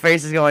people's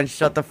faces going,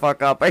 shut the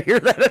fuck up. I hear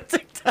that on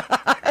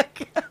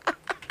TikTok.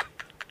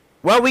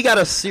 Well, we got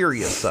a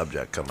serious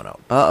subject coming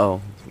up.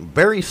 Uh-oh.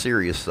 Very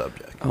serious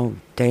subject. Oh,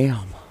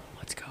 damn.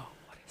 Let's go.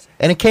 What is it?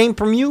 And it came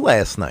from you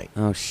last night.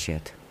 Oh,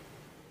 shit.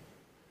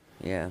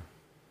 Yeah.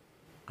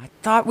 I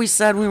thought we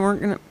said we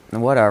weren't going to...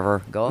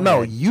 Whatever. Go ahead.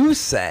 No, you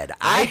said.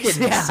 I didn't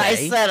say. I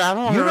said I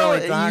don't want to really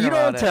talk about it. You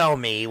don't tell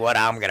me what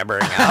I'm going to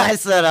bring up. I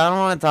said I don't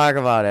want to talk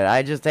about it.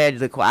 I just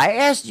had I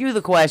asked you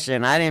the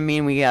question. I didn't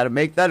mean we got to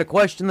make that a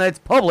question that's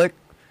public.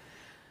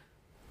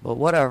 But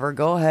whatever.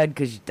 Go ahead,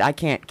 because I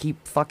can't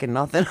keep fucking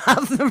nothing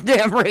off the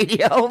damn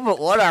radio. But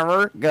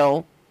whatever.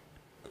 Go.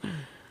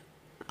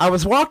 I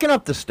was walking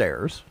up the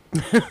stairs.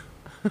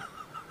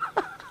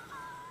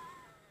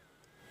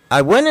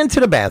 I went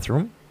into the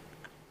bathroom.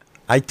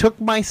 I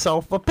took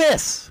myself a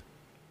piss.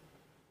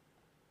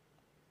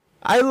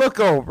 I look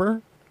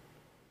over.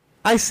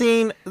 I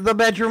seen the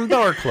bedroom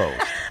door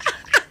closed.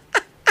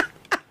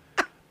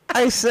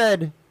 I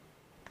said,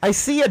 I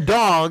see a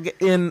dog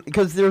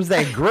because there's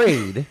that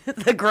grate.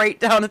 The grate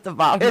down at the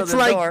bottom of the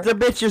door. It's like the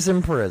bitch is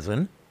in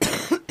prison.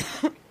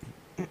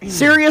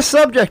 Serious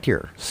subject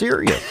here.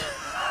 Serious.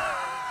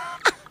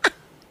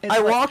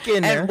 I walk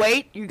in there. And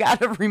wait, you got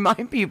to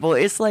remind people,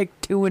 it's like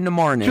 2 in the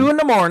morning. 2 in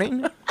the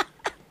morning.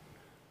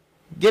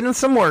 Getting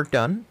some work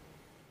done.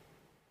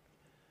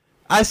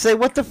 I say,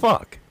 what the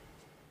fuck?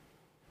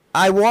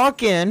 I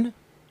walk in,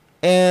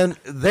 and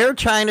their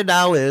China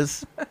doll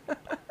is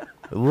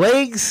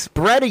legs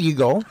spread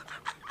eagle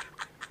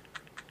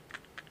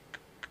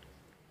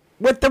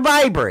with the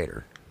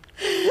vibrator.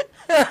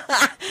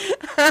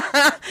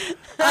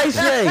 I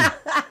say,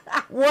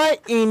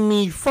 what in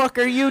the fuck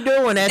are you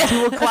doing at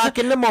 2 o'clock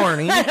in the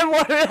morning? And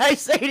what did I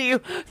say to you?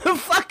 The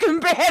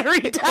fucking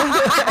battery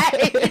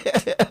died.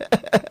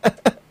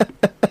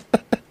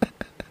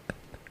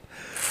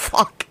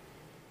 Fuck.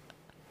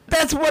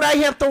 That's what I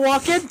have to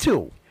walk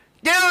into.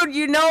 Dude,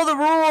 you know the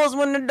rules.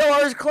 When the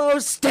door is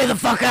closed, stay the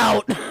fuck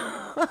out.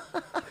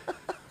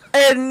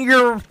 And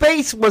your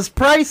face was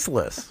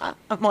priceless.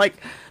 I'm like,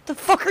 the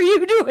fuck are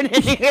you doing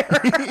in here?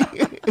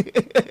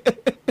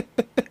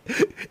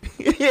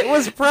 It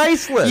was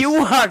priceless. You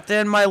walked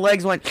in, my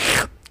legs went,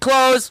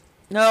 close.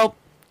 Nope.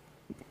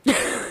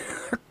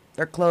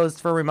 They're closed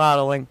for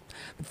remodeling.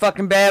 The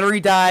fucking battery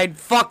died.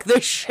 Fuck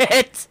this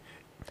shit.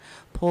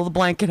 Pull the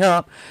blanket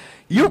up.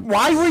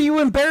 Why were you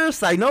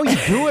embarrassed? I know you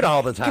do it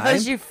all the time.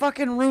 Because you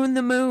fucking ruined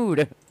the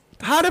mood.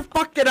 How the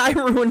fuck did I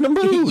ruin the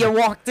mood? You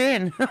walked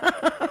in.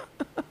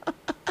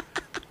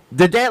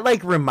 Did that,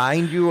 like,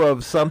 remind you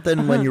of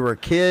something when you were a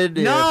kid?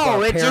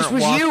 No, it just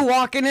was you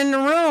walking in the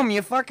room.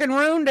 You fucking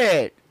ruined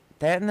it.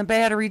 That and the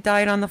battery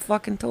died on the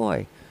fucking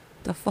toy.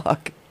 The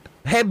fuck?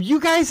 Have you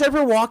guys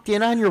ever walked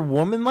in on your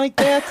woman like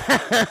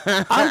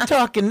that? I'm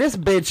talking this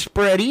bitch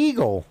spread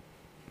eagle.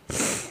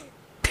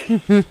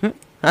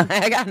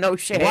 I got no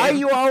shame. Why are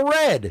you all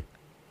red?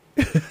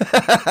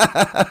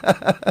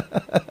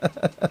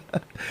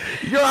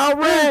 You're all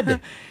red.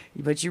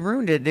 But you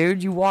ruined it,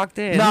 dude. You walked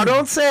in. No,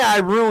 don't say I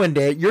ruined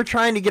it. You're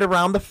trying to get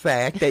around the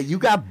fact that you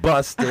got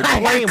busted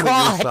playing with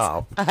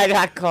yourself. I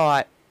got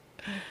caught.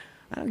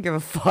 I don't give a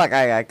fuck.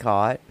 I got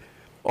caught.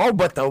 Oh,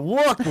 but the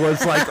look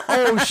was like,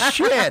 oh,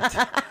 shit.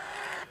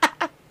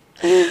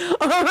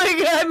 Oh,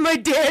 my God. My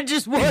dad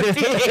just walked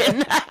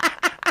in.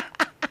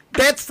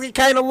 That's the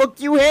kind of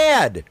look you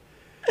had.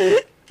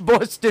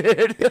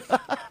 Busted.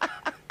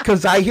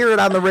 Because I hear it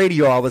on the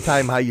radio all the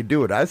time how you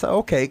do it. I said,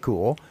 okay,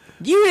 cool.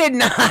 You did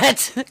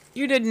not.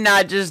 You did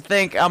not just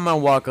think I'm going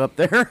to walk up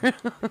there.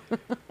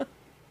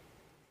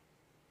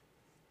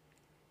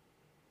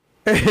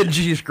 And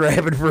she's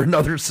grabbing for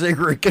another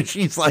cigarette because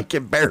she's like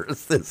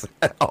embarrassed as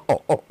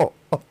hell.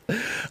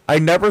 I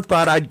never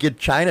thought I'd get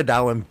China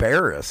Doll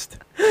embarrassed.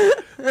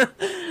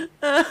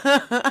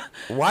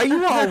 Why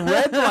you all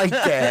red like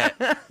that?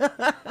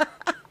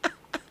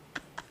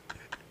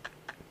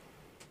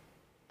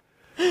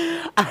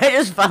 I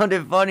just found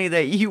it funny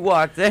that you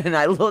walked in and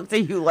I looked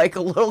at you like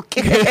a little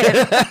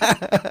kid.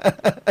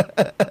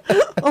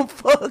 Oh,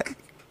 fuck.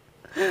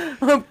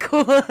 I'm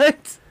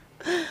caught.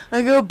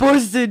 I got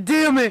busted,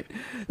 damn it.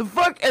 The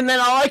fuck? And then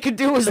all I could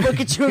do was look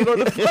at you and go,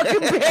 the fucking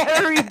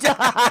battery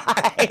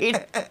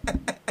died.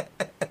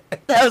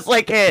 That was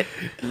like it.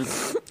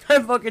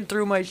 I fucking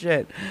threw my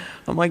shit.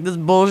 I'm like, this is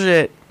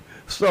bullshit.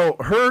 So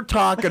her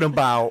talking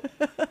about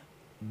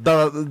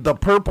the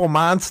purple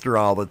monster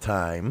all the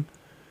time.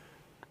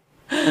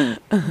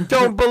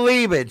 Don't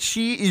believe it.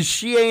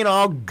 She ain't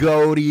all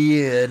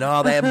goaty and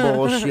all that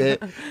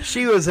bullshit.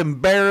 She was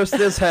embarrassed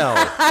as hell.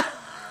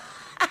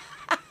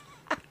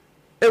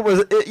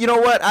 You know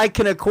what? I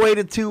can equate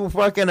it to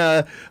fucking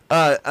a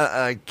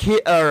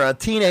kid or a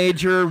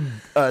teenage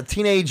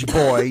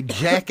boy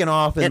jacking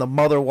off and the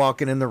mother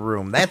walking in the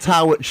room. That's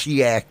how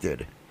she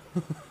acted.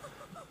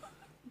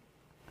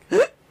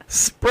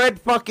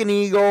 Spread fucking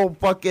eagle,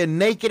 fucking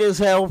naked as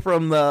hell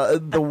from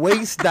the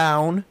waist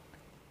down.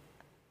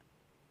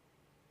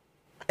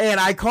 And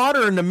I caught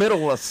her in the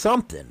middle of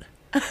something.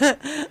 Because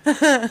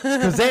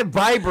that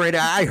vibrator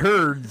I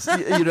heard,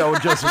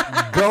 just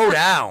go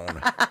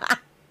down.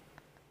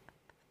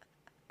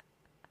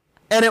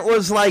 And it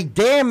was like,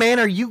 damn, man,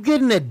 are you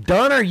getting it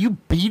done? Are you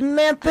beating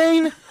that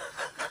thing?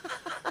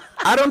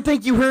 I don't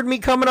think you heard me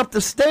coming up the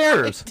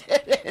stairs. I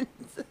didn't.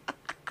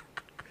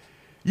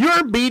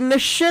 You're beating the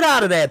shit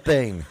out of that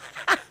thing.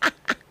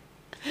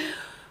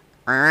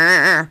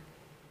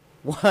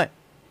 What?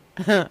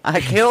 I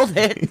killed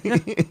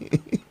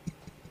it.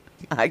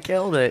 I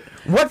killed it.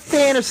 What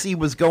fantasy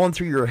was going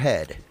through your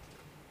head?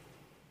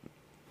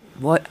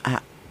 What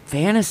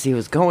fantasy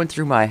was going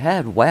through my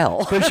head? Well,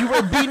 because you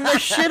were beating the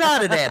shit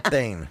out of that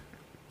thing.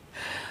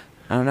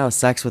 I don't know,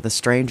 sex with a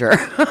stranger.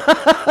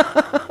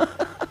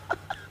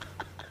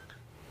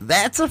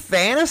 That's a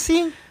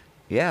fantasy?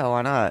 Yeah,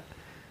 why not?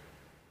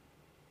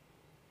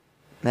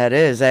 That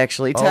is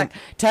actually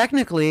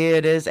technically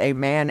it is a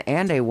man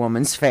and a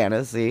woman's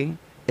fantasy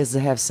is to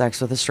have sex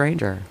with a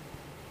stranger.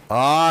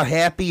 Ah,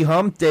 happy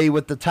hump day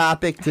with the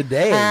topic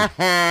today.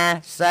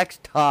 Sex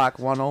Talk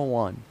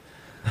 101.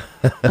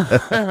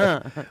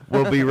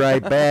 We'll be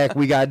right back.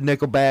 We got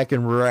Nickelback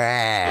and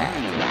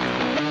Rad.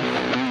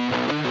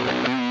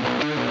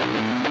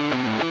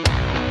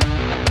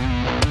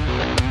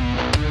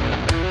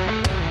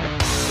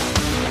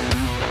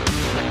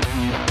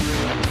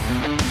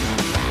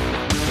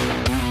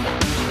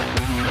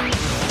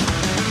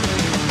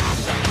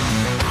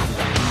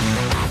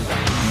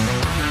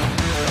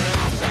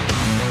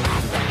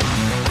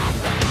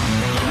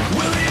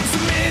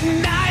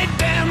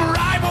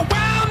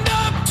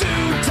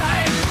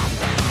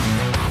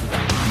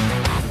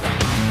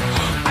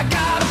 I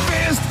got a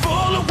fist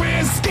full of wind.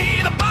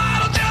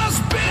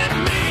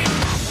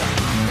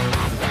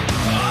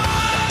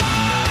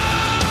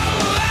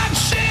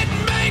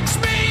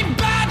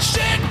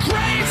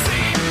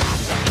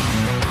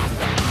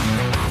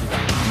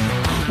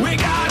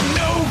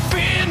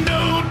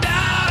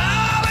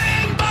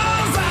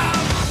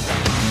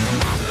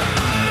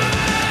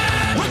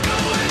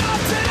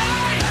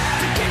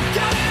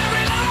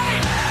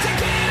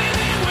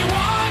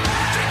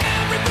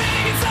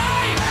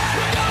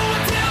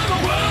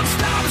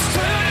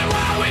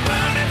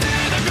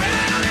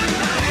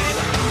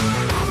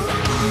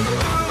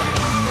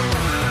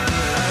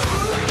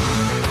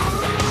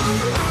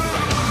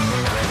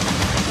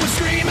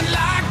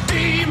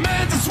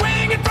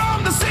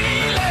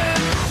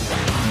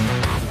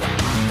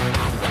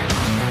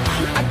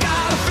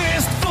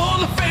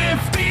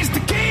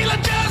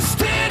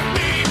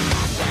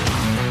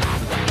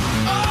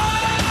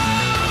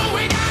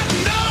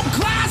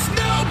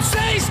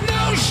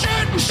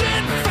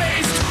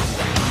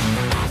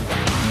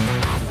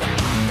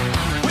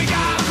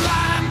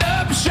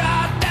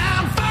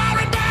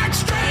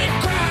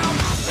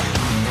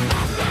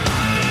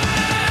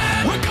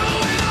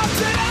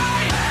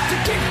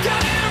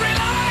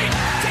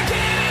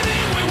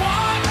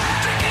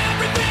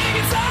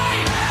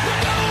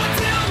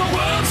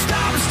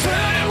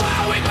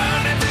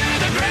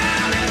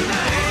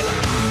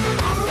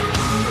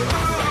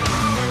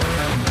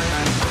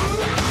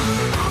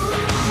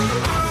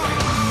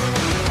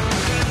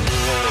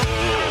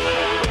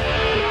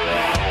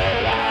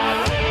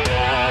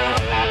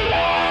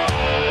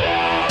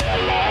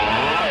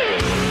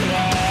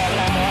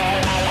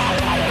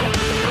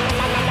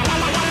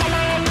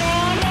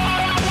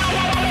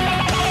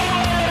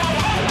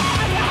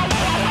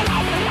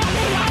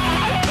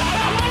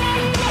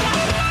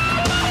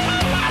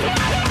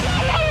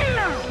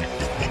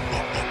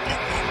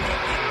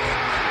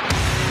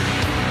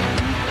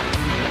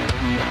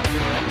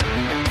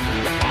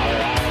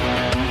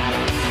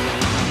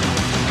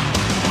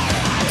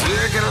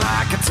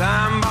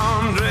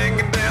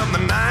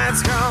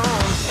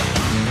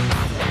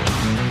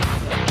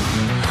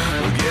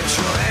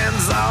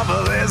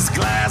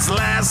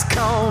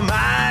 back on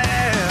my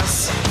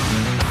ass.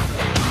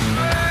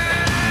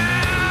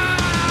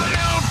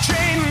 No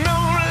train, no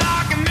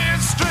lock, and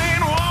this train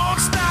won't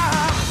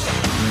stop.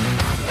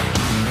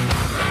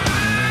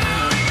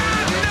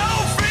 No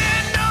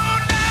friend, no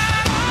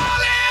doubt,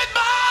 all in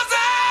balls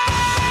out.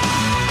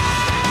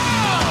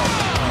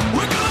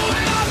 We're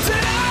going up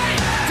tonight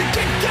to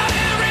kick out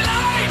every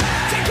light,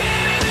 take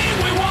anything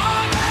we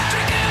want,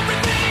 drink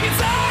everything in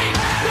sight.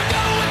 We're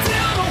going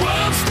till the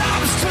world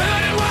stops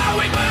turning while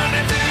we burn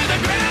it to the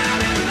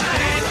ground at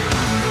night.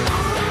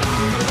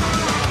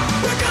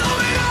 We're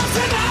going up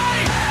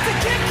tonight to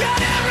kick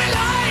out every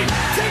light,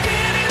 take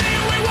anything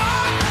we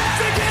want,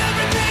 take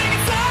everything in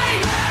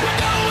sight. We're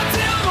going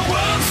till the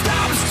world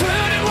stops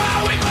turning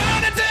while we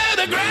burn it to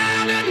the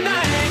ground at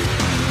night.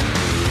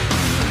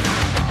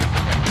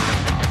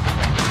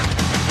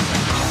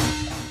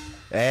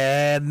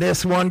 And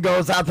this one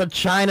goes out to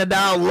China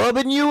Doll.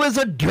 Loving you is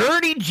a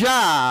dirty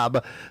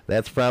job.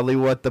 That's probably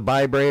what the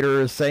vibrator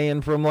is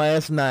saying from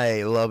last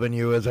night. Loving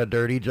you is a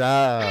dirty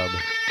job.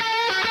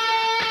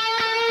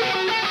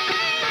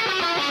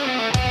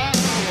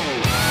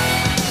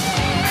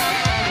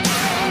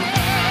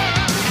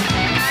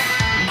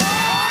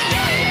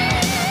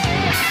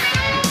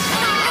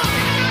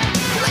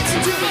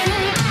 Listen to me.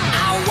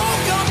 I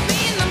woke up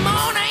in the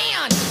morning,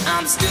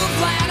 I'm still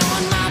flat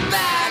on my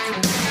back.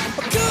 I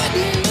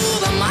couldn't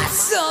move a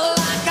muscle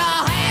like I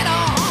had a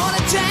heart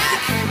attack.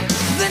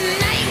 The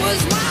night was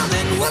wild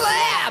and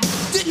woolly,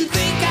 didn't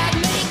think I'd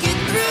make it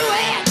through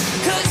it.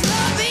 'Cause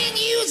loving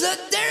you's a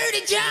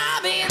dirty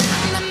job and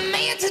I'm the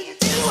man to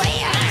do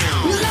it.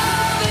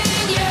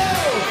 Loving you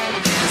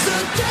is a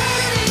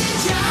dirty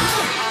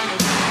job.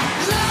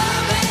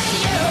 Loving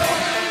you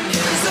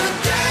is a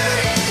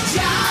dirty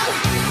job.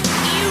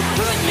 You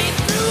put me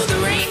through the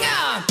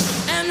ringer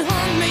and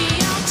hung me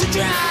out to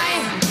dry.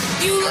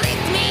 You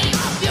licked me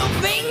off your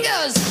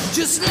fingers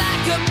just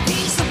like a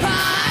piece of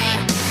pie.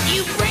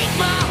 You break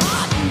my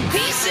heart in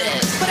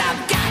pieces, but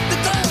I've got the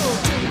glow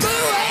to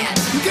glue it.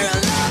 Girl,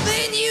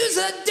 loving you's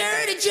a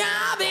dirty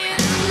job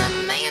and I'm the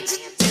man to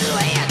do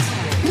it.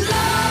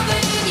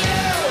 Loving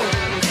you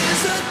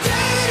is a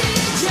dirty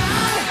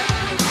job.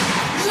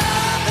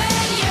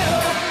 Loving you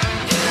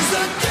is a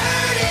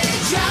dirty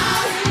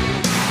job.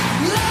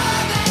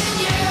 Loving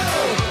you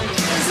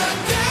is a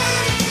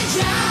dirty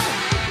job.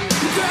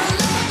 Girl,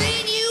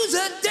 loving you's a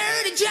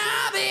dirty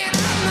job and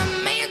I'm the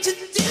man to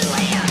do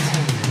it.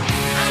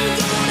 I'm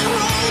gonna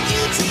hold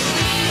you till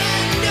the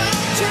end of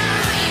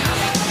time.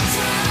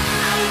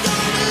 I'm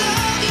gonna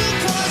love you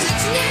 'cause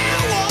it's now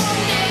or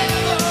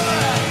never.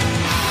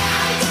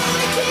 I'm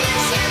gonna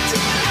kiss you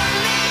till I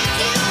make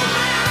you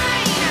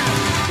mine.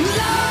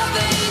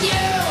 Loving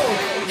you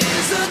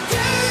is a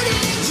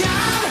dirty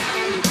job.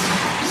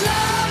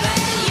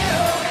 Loving you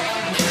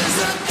is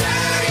a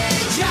dirty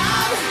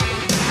job.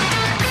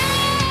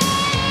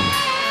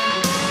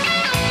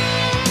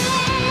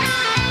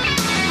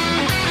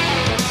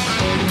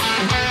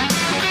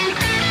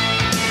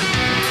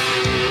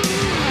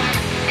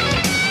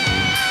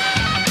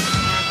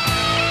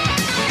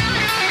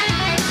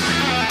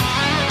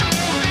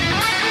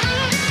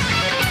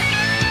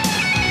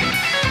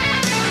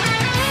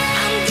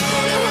 I'm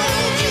gonna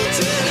hold you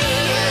till the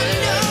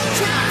end of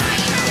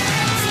time.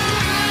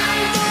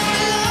 I'm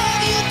gonna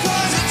love you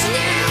 'cause it's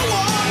now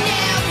or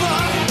never.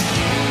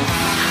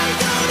 I'm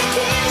gonna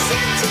kiss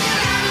you till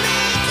I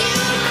make you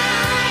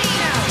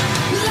mine.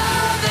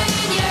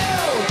 Loving you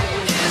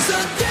is a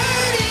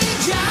dirty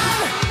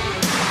job.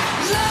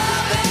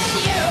 Loving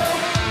you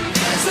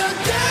is a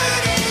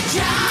dirty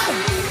job.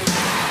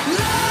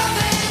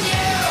 Loving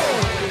you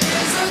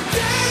is a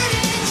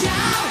dirty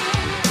job.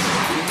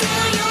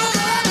 Girl, your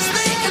love is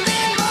thicker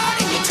than mud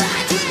and you try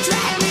to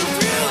drag me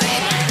through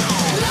it.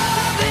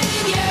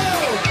 Loving you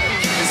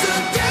is a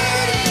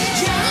dirty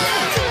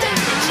job.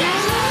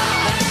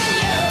 Loving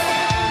you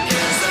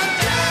is a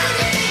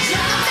dirty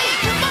job.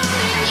 Come on,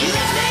 you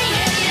say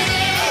it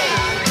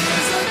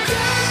is a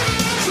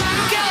dirty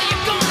job. Girl,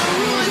 you're gonna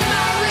ruin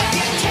my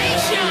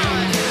reputation.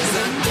 It's a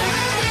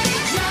dirty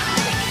job.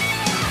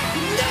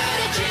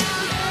 Dirty job.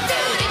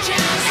 Dirty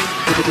job.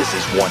 This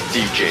is one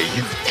DJ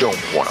you don't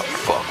want to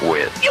fuck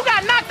with. You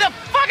got knocked the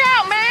fuck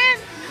out, man!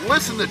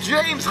 Listen to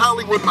James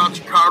Hollywood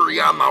Machikari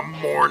on the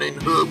Morning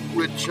Hood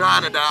with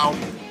China Doll,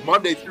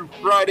 Monday through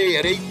Friday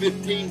at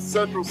 8:15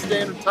 Central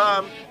Standard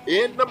Time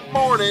in the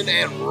morning,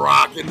 and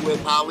Rockin'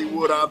 with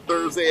Hollywood on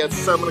Thursday at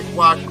 7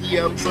 o'clock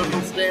p.m.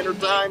 Central Standard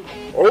Time,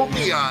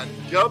 only on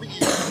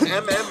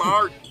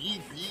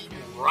WMMR-TV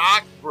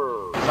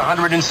Rockford. It's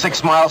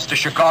 106 miles to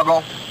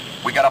Chicago.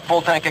 We got a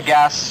full tank of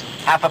gas,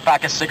 half a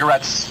pack of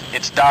cigarettes.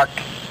 It's dark,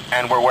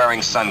 and we're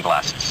wearing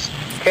sunglasses.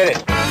 Hit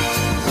it.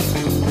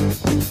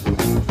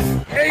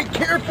 Hey,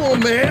 careful,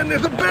 man.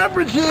 There's a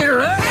beverage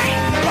here,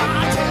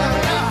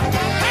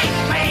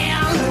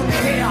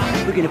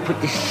 We're gonna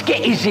put the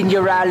skitters in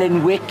your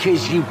Alan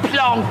Wickers, you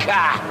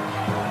plonker.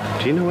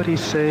 Do you know what he's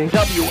saying?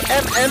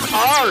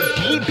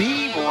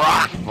 WMMR-DB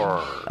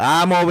Rockford.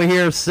 I'm over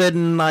here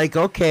sitting like,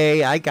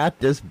 okay, I got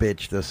this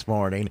bitch this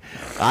morning.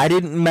 I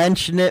didn't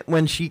mention it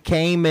when she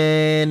came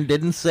in,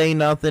 didn't say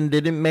nothing,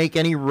 didn't make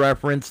any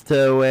reference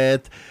to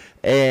it.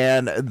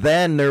 And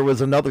then there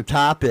was another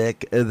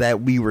topic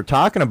that we were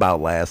talking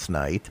about last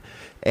night,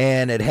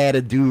 and it had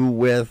to do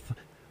with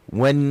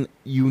when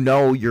you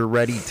know you're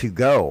ready to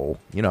go,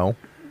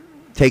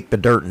 take the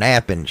dirt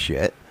nap and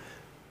shit.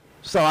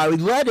 So I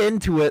led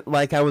into it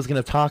like I was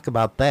going to talk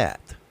about that.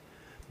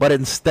 But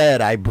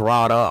instead, I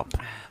brought up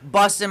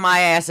busting my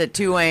ass at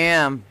 2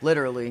 a.m.,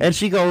 literally. And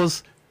she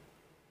goes,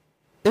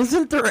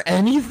 isn't there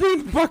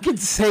anything fucking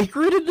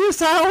sacred in this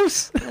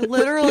house? I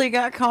literally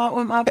got caught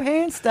with my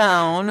pants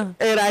down.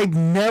 And I've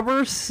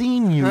never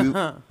seen you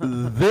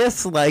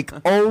this like,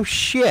 oh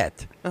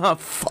shit. Oh,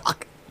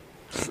 fuck.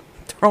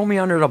 Throw me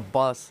under the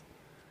bus.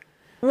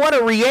 What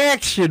a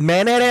reaction,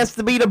 man. That has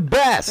to be the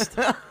best.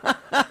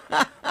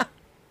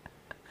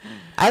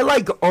 I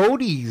like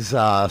Odie's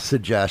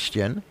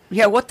suggestion.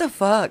 Yeah, what the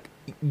fuck?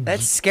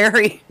 That's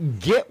scary.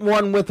 Get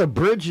one with a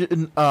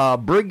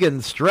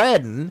Brigand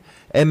Stratton,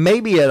 and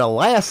maybe it'll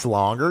last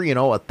longer,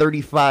 a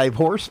 35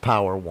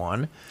 horsepower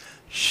one.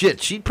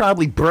 Shit, she'd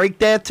probably break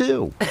that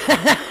too.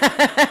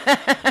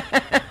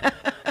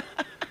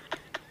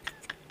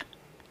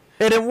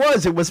 And it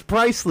was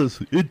priceless.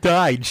 It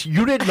died.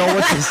 You didn't know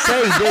what to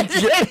say,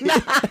 did you?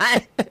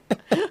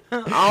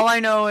 All I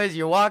know is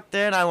you walked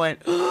in, I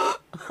went,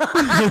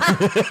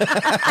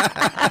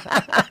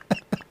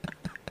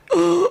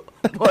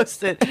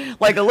 busted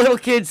like a little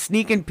kid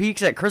sneaking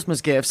peeks at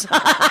Christmas gifts.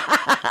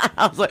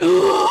 I was like,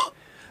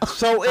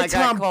 so it's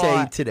hump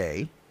day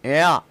today.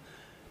 Yeah.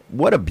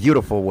 What a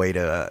beautiful way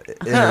to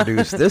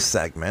introduce this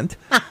segment.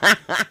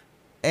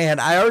 And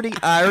I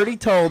already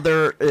told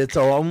her it's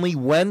only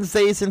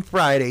Wednesdays and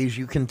Fridays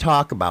you can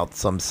talk about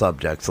some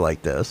subjects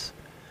like this.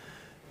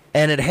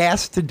 And it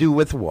has to do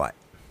with what?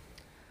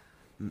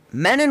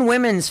 Men and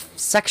women's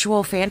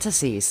sexual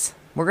fantasies.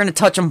 We're going to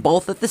touch them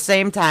both at the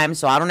same time,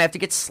 so I don't have to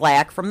get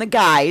slack from the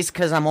guys,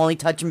 because I'm only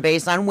touching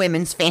base on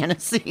women's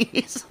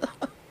fantasies.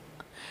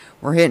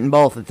 We're hitting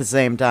both at the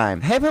same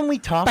time. Haven't we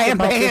talked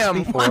about this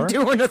before? I'm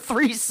doing a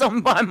threesome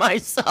by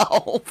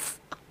myself.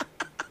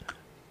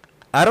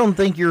 I don't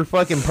think your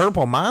fucking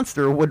purple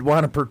monster would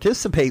want to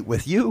participate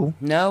with you.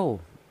 No.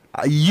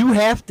 You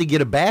have to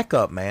get a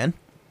backup, man.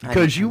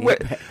 Because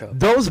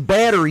those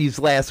batteries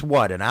last,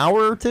 what, an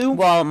hour or two?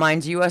 Well,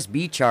 mine's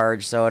USB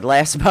charged, so it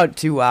lasts about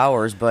 2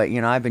 hours. But,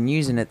 I've been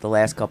using it the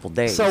last couple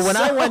days. So when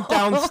I went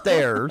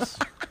downstairs,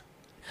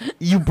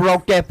 you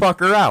broke that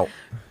fucker out.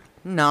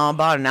 No,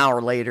 about an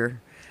hour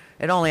later.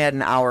 It only had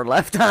an hour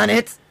left on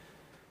it.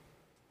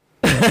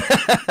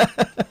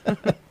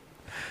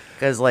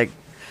 Because,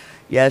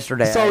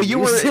 yesterday, so you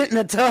were in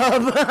the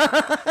tub.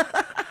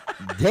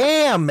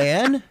 Damn,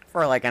 man.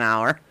 For like an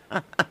hour.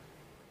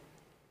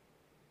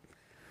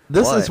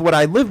 This is what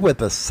I live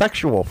with, a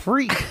sexual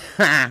freak.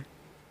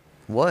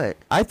 What?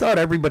 I thought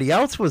everybody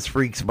else was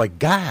freaks, but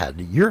God,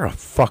 you're a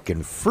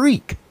fucking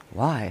freak.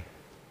 Why?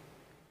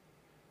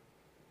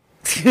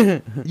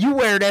 You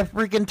wear that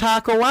freaking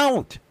taco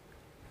out.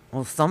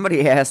 Well,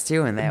 somebody has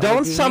to, and that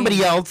don't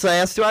somebody else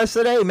ask to. I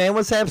said, hey, man,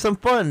 let's have some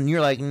fun. And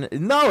you're like,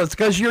 no, it's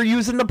because you're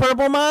using the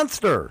purple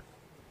monster.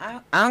 I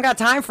don't got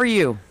time for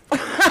you.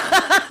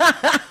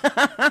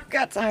 I've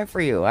got time for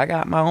you. I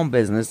got my own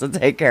business to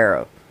take care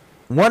of.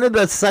 One of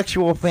the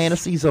sexual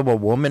fantasies of a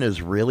woman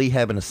is really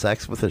having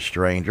sex with a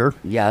stranger.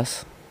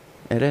 Yes,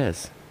 it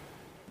is.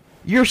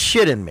 You're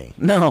shitting me.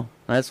 No,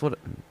 that's what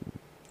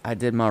I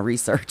did my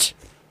research.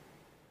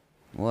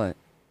 What?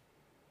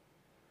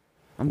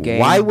 I'm gay.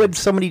 Why would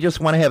somebody just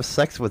want to have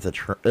sex with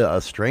a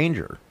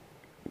stranger?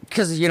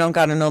 Because you don't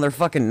got to know their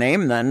fucking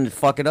name then to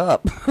fuck it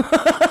up.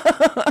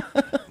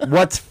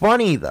 What's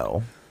funny,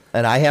 though,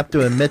 and I have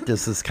to admit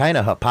this is kind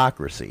of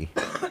hypocrisy,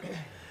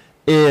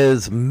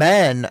 is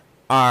men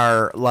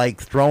are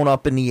thrown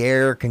up in the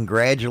air,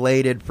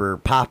 congratulated for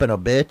popping a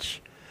bitch,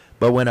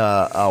 but when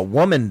a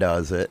woman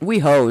does it, we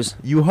hose.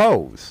 You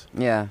hose.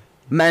 Yeah.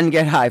 Men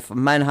high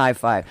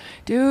five.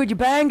 Dude, you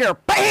banged her.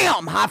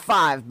 Bam! High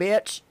five,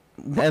 bitch.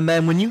 And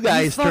then when you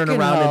guys turn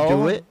around and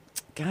do it,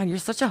 God, you're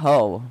such a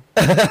hoe.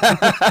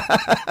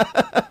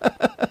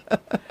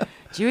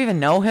 Do you even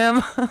know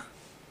him?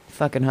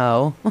 Fucking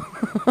hoe.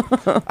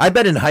 I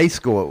bet in high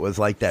school it was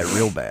like that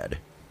real bad.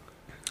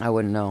 I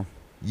wouldn't know.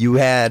 You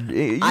had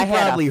I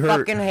had a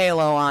fucking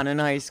halo on in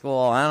high school.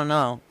 I don't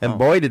know. And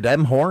boy, did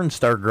them horns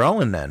start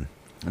growing then.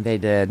 They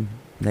did.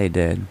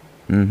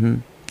 Mm-hmm.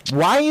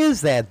 Why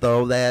is that,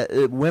 though,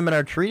 that women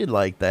are treated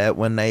like that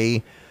when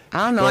they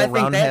I don't know. I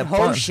think that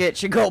hoe shit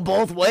should go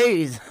both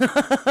ways.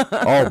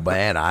 Oh,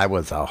 man, I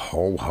was a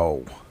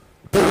ho-ho.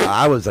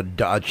 I was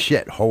a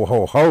shit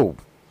ho-ho-ho.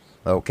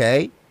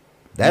 Okay?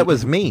 That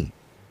was me.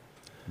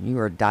 You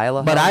were a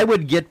dial-a-ho? But I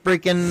would get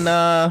freaking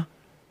the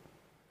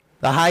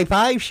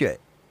high-five shit.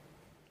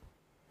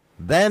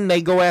 Then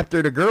they go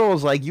after the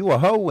girls like you a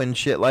hoe and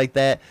shit like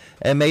that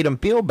and made them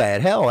feel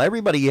bad. Hell,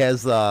 everybody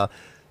has the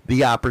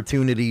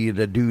opportunity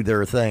to do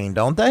their thing,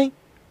 don't they?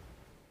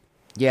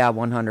 Yeah,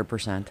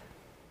 100%.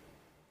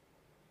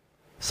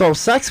 So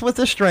sex with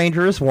a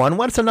stranger is one.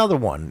 What's another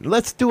one?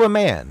 Let's do a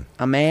man.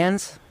 A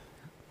man's?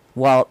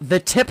 Well, the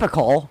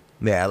typical.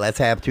 Yeah, let's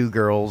have two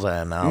girls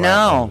and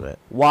no,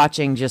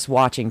 watching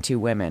two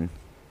women.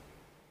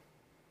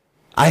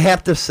 I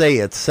have to say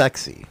it's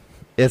sexy.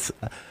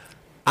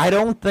 I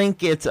don't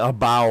think it's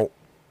about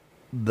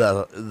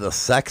the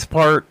sex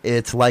part.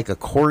 It's like a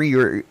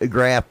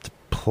choreographed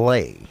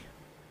play.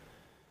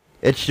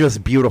 It's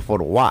just beautiful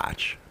to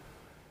watch.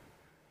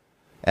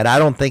 And I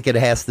don't think it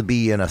has to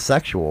be in a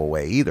sexual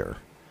way either.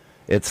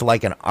 It's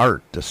like an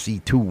art to see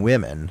two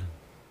women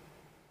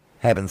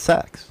having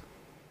sex.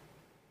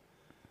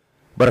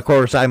 But of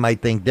course, I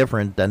might think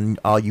different than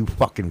all you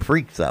fucking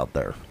freaks out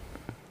there.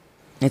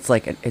 It's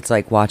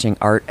like watching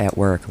art at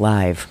work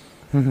live.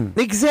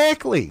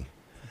 Exactly.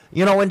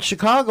 You know, in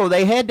Chicago,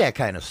 they had that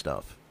kind of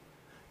stuff.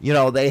 You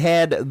know, they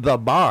had the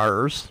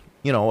bars,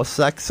 you know, a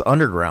sex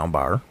underground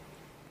bar.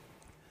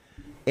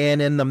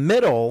 And in the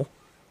middle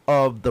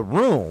of the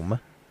room,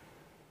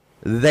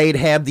 they'd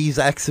have these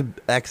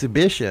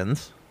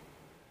exhibitions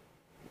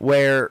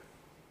where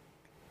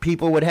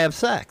people would have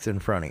sex in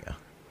front of you.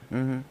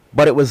 Mm-hmm.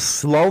 But it was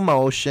slow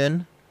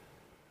motion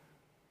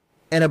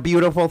and a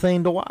beautiful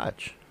thing to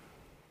watch.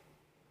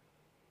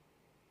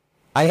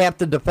 I have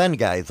to defend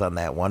guys on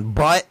that one,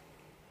 but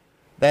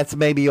that's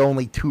maybe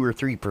only 2 or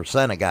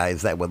 3% of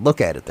guys that would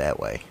look at it that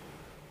way.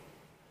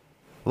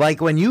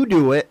 Like when you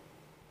do it,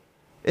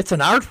 it's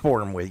an art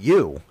form with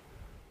you.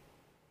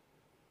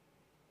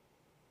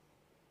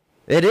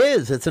 It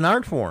is. It's an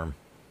art form.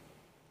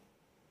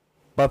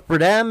 But for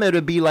them, it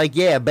would be like,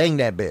 yeah, bang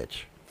that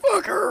bitch.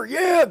 Fuck her.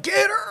 Yeah,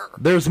 get her.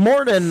 There's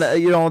more than,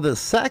 the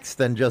sex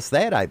than just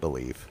that, I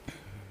believe.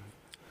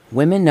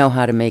 Women know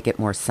how to make it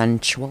more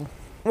sensual.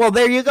 Well,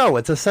 there you go.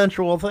 It's a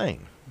sensual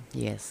thing.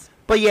 Yes.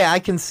 But yeah, I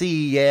can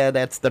see,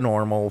 that's the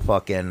normal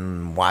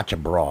fucking watch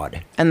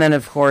abroad. And then,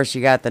 of course,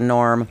 you got the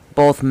norm.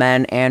 Both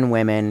men and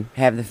women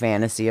have the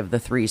fantasy of the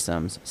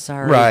threesomes.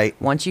 Sorry. Right.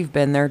 Once you've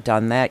been there,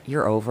 done that,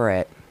 you're over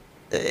it.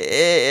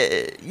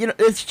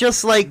 It's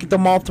just like the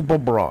multiple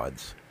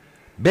broads.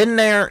 Been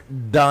there,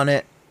 done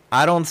it.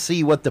 I don't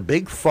see what the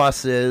big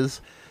fuss is.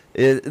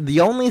 The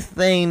only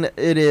thing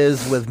it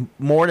is with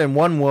more than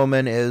one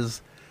woman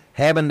is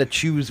having to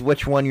choose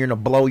which one you're going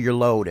to blow your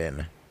load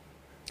in.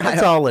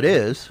 That's all it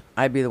is.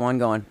 I'd be the one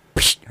going,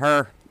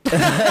 her.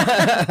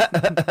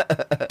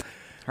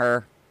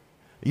 Her.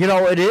 You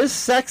know, it is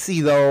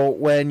sexy, though,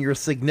 when your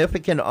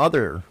significant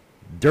other,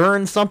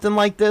 during something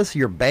like this,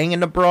 you're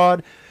banging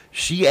abroad,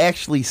 she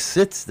actually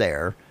sits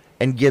there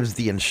and gives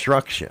the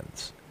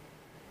instructions.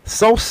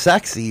 So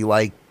sexy,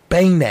 like,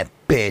 bang that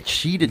bitch.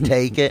 She'd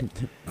take it.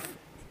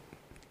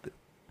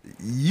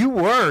 You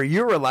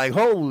were like,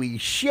 holy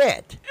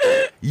shit.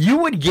 You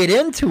would get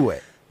into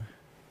it.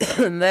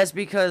 That's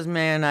because,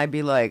 man, I'd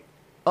be like,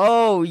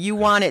 oh, you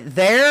want it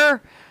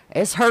there?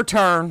 It's her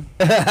turn.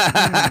 You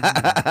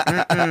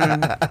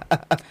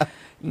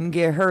can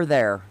get her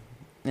there.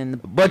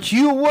 But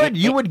you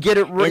would get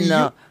it right.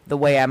 In the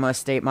way I must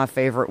state my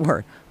favorite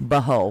word,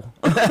 beho.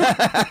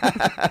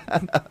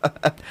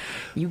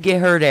 You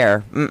get her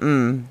there.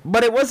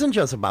 But it wasn't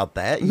just about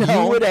that.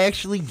 No. You would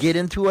actually get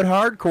into it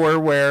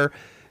hardcore where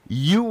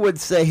you would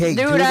say, hey,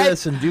 dude, do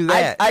this and do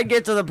that. I'd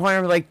get to the point where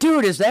I'm like,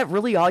 dude, is that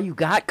really all you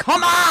got?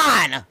 Come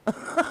on!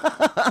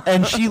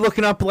 And she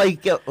looking up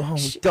like, oh,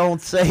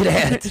 don't say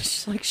that.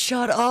 She's like,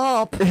 shut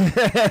up.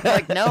 I'm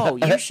like, no,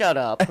 you shut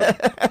up.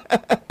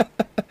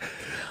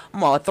 I'm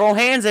gonna throw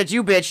hands at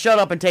you, bitch. Shut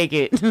up and take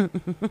it. I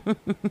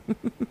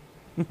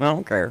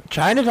don't care.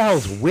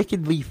 Chinatown's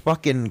wickedly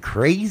fucking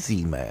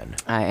crazy, man.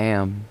 I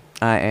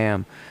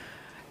am.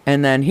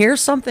 And then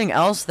here's something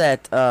else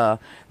that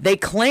they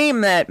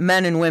claim that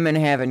men and women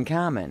have in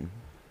common.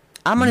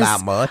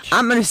 Not much.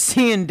 I'm gonna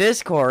see in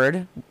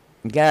Discord.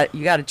 You got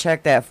to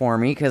check that for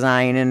me because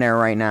I ain't in there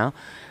right now.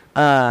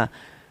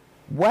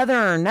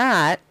 Whether or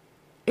not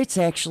it's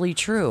actually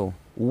true,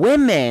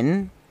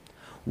 women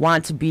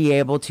want to be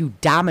able to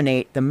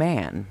dominate the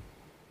man.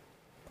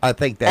 I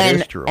think that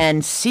is true.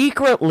 And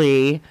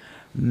secretly,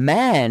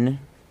 men,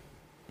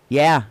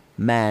 grab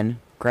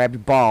your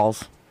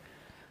balls,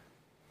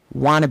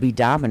 want to be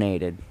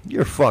dominated.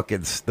 You're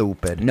fucking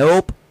stupid.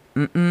 Nope.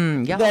 That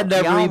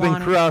never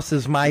even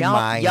crosses my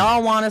mind.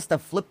 Y'all want us to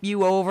flip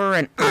you over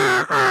and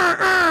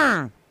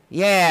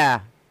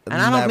yeah.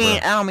 And I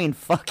don't mean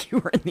fuck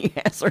you in the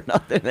ass or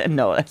nothing.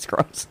 No, that's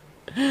gross.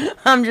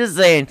 I'm just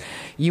saying,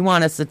 you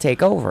want us to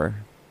take over.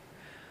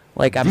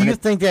 Like, do you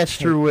think that's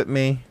true with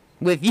me?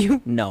 With you?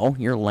 No,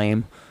 you're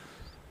lame.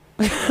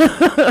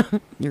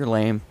 You're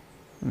lame.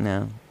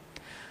 No.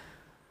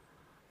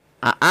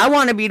 I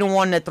want to be the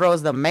one that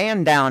throws the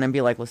man down and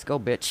be like, let's go,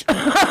 bitch.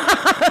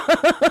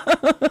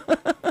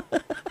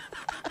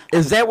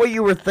 Is that what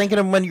you were thinking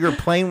of when you were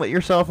playing with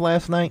yourself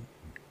last night?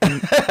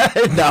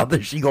 Now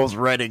that she goes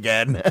red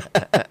again.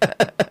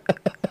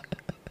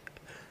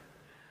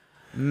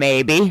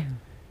 Maybe.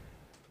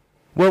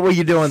 What were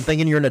you doing?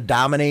 Thinking you're going to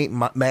dominate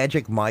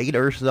Magic Mike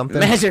or something?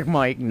 Magic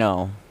Mike?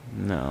 No.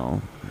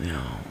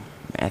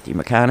 Matthew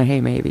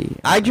McConaughey, maybe.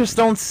 I just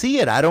don't see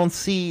it. I don't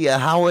see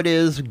how it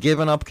is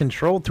giving up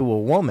control to a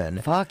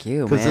woman. Fuck you,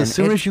 man. Because as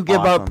soon It's as you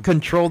give awesome. up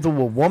control to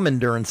a woman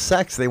during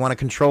sex, they want to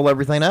control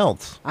everything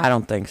else. I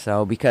don't think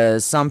so,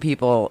 because some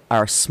people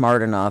are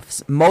smart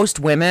enough. Most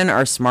women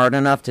are smart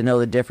enough to know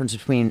the difference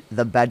between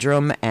the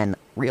bedroom and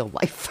real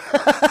life.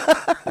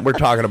 We're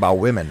talking about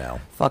women now.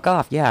 Fuck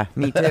off. Yeah,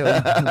 me too.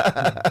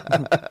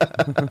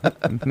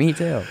 Me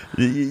too.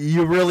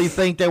 You really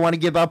think they want to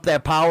give up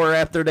that power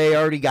after they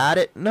already got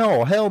it?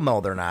 No, hell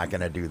no, they're not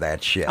going to do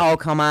that shit. Oh,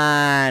 come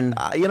on.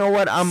 You know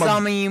what?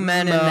 Some of you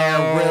men in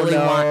there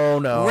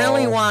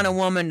really want a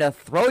woman to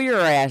throw your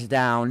ass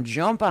down,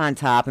 jump on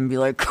top, and be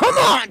like, come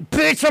on,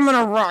 bitch, I'm going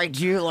to ride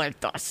you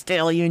like the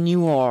stallion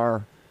you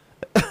are.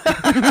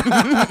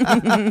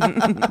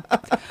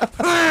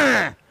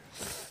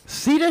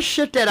 See the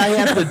shit that I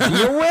have to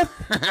deal with?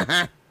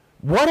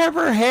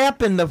 Whatever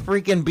happened to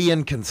freaking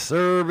being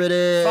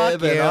conservative Fuck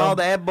and you. all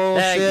that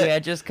bullshit? Yeah,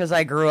 just because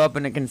I grew up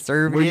in a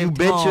conservative Where you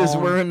bitches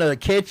home. were in the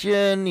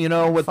kitchen, you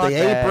know, with Fuck the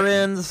that.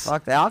 aprons.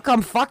 Fuck that. I'll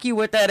come fuck you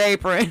with that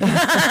apron.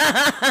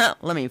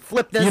 Let me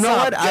flip this You know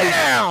up what?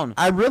 down.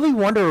 I really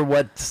wonder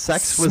what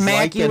sex was Smack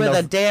like you in with the...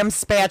 a damn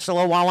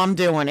spatula while I'm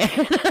doing it.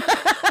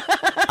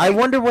 I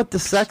wonder what the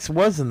sex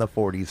was in the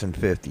 40s and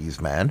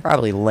 50s, man.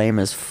 Probably lame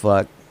as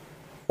fuck.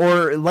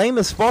 Or lame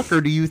as fuck,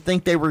 or do you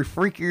think they were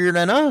freakier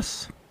than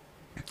us?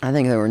 I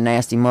think they were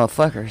nasty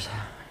motherfuckers.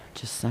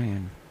 Just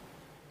saying.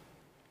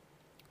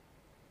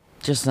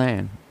 Just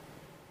saying.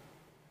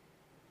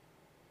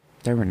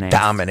 They were nasty.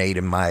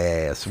 Dominating my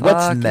ass.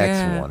 What's Fuck next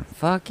yeah. one?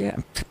 Fuck yeah.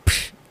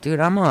 Dude,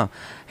 I'm gonna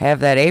have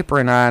that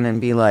apron on and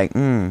be like,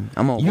 I'm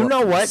gonna You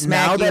know what?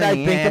 smack Now you that I in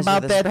the think ass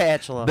about with a that,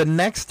 spatula. the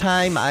next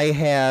time I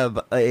have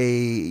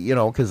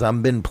because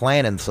I've been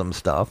planning some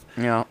stuff.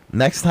 Yeah.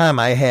 Next time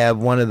I have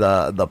one of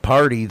the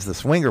parties, the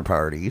swinger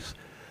parties,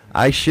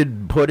 I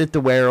should put it to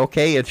where,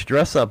 okay, it's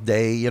dress up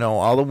day. You know,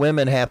 all the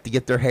women have to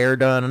get their hair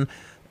done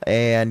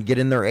and get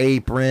in their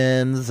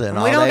aprons and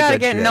all we that don't gotta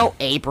good get shit. no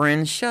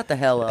aprons. Shut the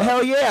hell up.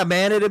 Hell yeah,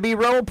 man! It'd be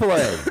role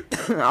play.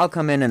 I'll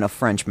come in a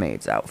French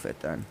maid's outfit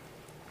then.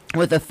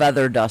 With a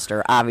feather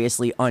duster,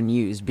 obviously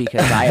unused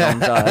because I own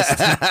dust.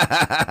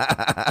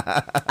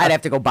 I'd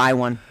have to go buy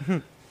one.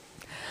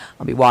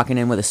 I'll be walking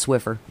in with a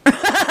Swiffer.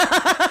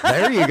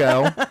 There you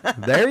go.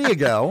 There you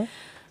go.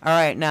 All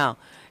right, now,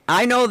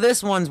 I know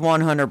this one's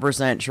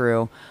 100%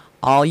 true.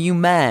 All you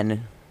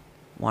men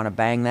want to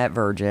bang that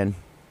virgin.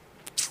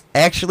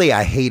 Actually,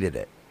 I hated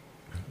it.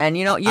 And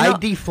you know, I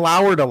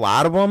deflowered a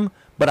lot of them,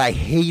 but I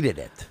hated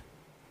it.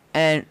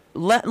 And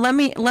let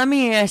me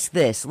ask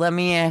this. Let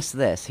me ask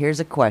this. Here's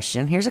a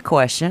question.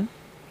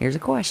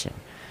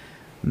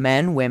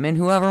 Men, women,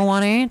 whoever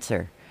want to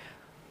answer.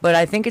 But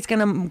I think it's going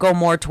to go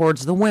more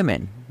towards the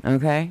women,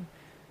 okay?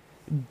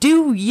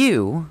 Do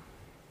you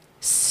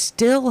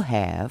still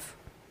have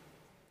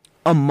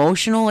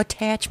emotional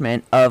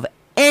attachment of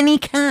any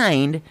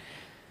kind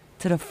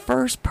to the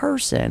first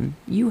person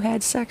you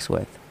had sex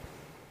with?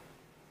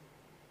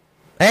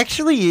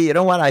 Actually, you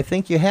know what? I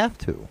think you have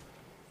to.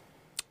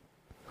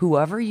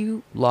 Whoever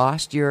you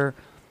lost your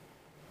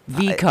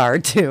V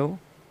card to.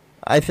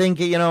 I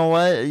think, you know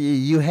what?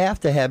 You have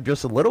to have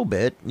just a little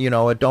bit. You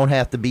know, it don't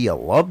have to be a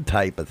love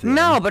type of thing.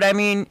 No, but I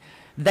mean,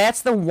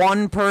 that's the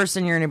one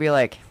person you're going to be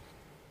like,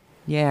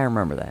 yeah, I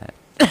remember that.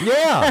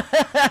 Yeah.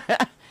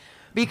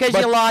 Because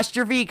you lost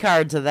your V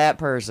card to that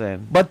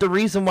person. But the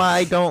reason why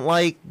I don't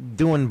like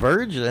doing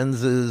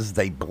virgins is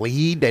they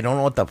bleed. They don't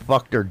know what the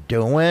fuck they're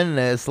doing.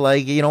 It's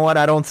like, you know what?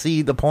 I don't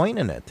see the point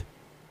in it.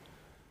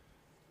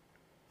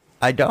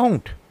 I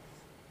don't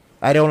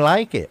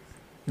like it.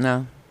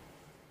 No.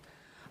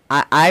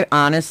 I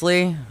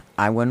honestly,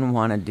 I wouldn't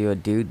want to do a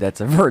dude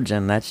that's a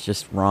virgin. That's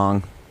just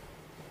wrong.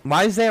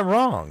 Why is that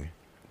wrong?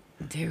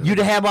 Dude. You'd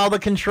have all the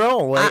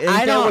control. Ain't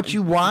that what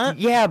you want?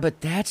 Yeah,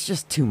 but that's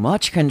just too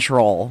much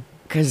control.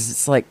 Because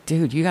it's like,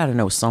 dude, you got to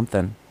know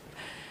something.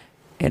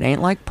 It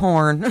ain't like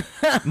porn.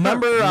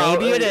 Remember,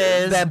 maybe it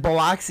is. That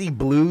Biloxi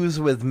Blues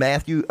with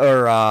Matthew,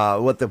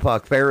 or what the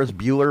fuck, Ferris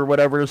Bueller,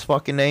 whatever his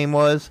fucking name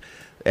was.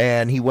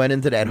 And he went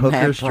into that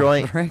hooker's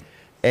joint.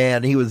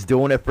 And he was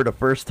doing it for the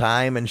first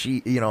time, and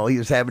she, you know, he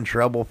was having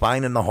trouble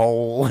finding the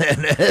hole, and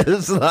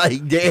it's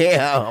like,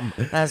 damn.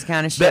 That's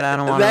kind of shit I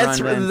don't want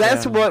to run into.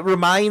 That's what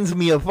reminds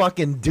me of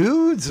fucking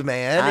dudes,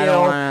 man. I You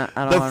don't know,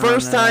 wanna the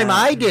first run into time that.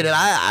 I did it,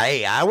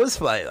 I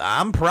was like,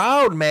 I'm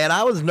proud, man.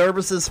 I was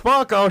nervous as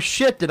fuck. Oh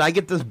shit, did I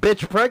get this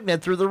bitch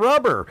pregnant through the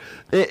rubber?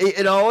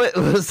 You know, it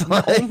was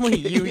like Only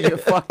you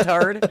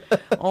fucktard.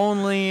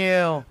 Only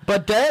you.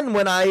 But then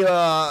when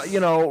I, you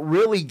know,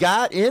 really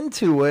got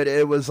into it,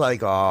 it was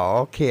like,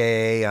 oh,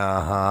 okay,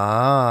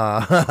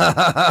 I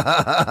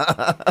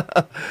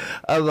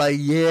was like,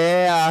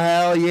 yeah,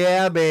 hell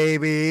yeah,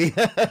 baby.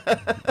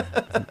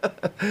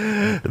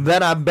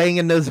 Then I'm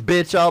banging this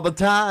bitch all the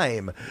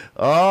time.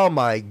 Oh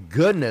my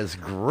goodness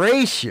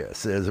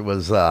gracious, it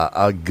was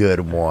a good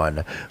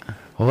one.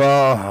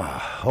 Oh,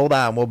 hold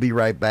on, we'll be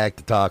right back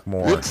to talk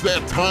more. It's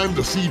that time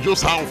to see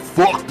just how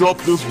fucked up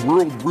this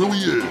world really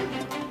is.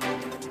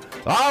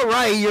 All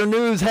right, your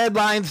news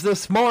headlines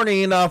this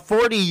morning.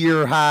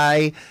 40-year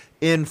high.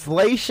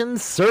 Inflation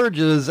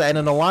surges at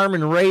an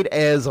alarming rate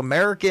as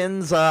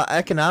Americans'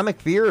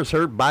 economic fears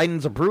hurt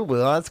Biden's approval.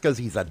 Well, that's because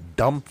he's a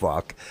dumb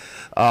fuck.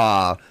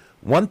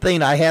 One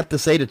thing I have to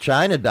say to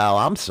China Doll,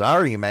 I'm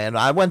sorry, man.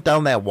 I went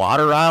down that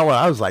water aisle and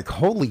I was like,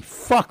 holy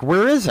fuck,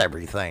 where is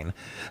everything?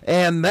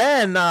 And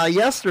then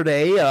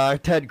yesterday,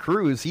 Ted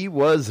Cruz, he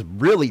was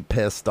really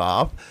pissed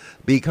off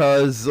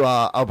because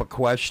of a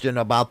question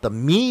about the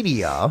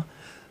media,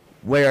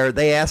 where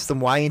they asked him,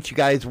 why ain't you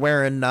guys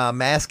wearing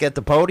masks at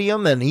the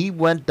podium? And he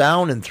went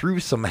down and threw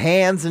some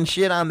hands and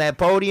shit on that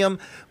podium.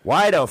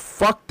 Why the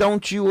fuck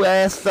don't you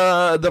ask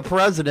the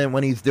president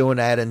when he's doing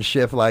that and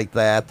shit like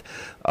that?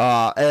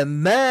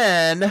 And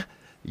then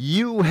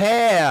you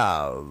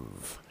have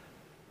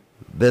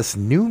this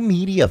new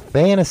media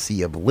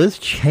fantasy of Liz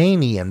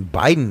Cheney and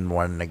Biden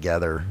running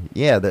together.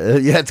 Yeah,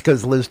 it's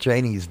because Liz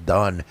Cheney's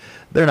done.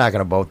 They're not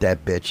going to vote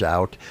that bitch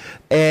out.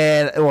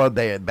 And, well,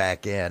 they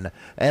back in.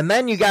 And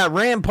then you got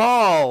Rand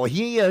Paul.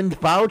 He and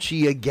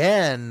Fauci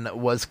again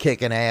was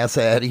kicking ass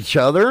at each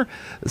other.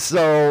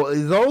 So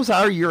those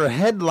are your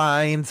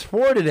headlines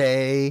for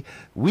today.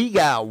 We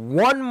got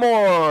one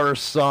more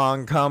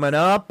song coming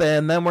up,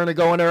 and then we're going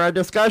to go into our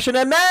discussion.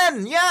 And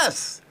then,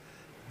 yes,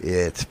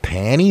 it's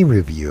Panty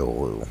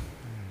Review.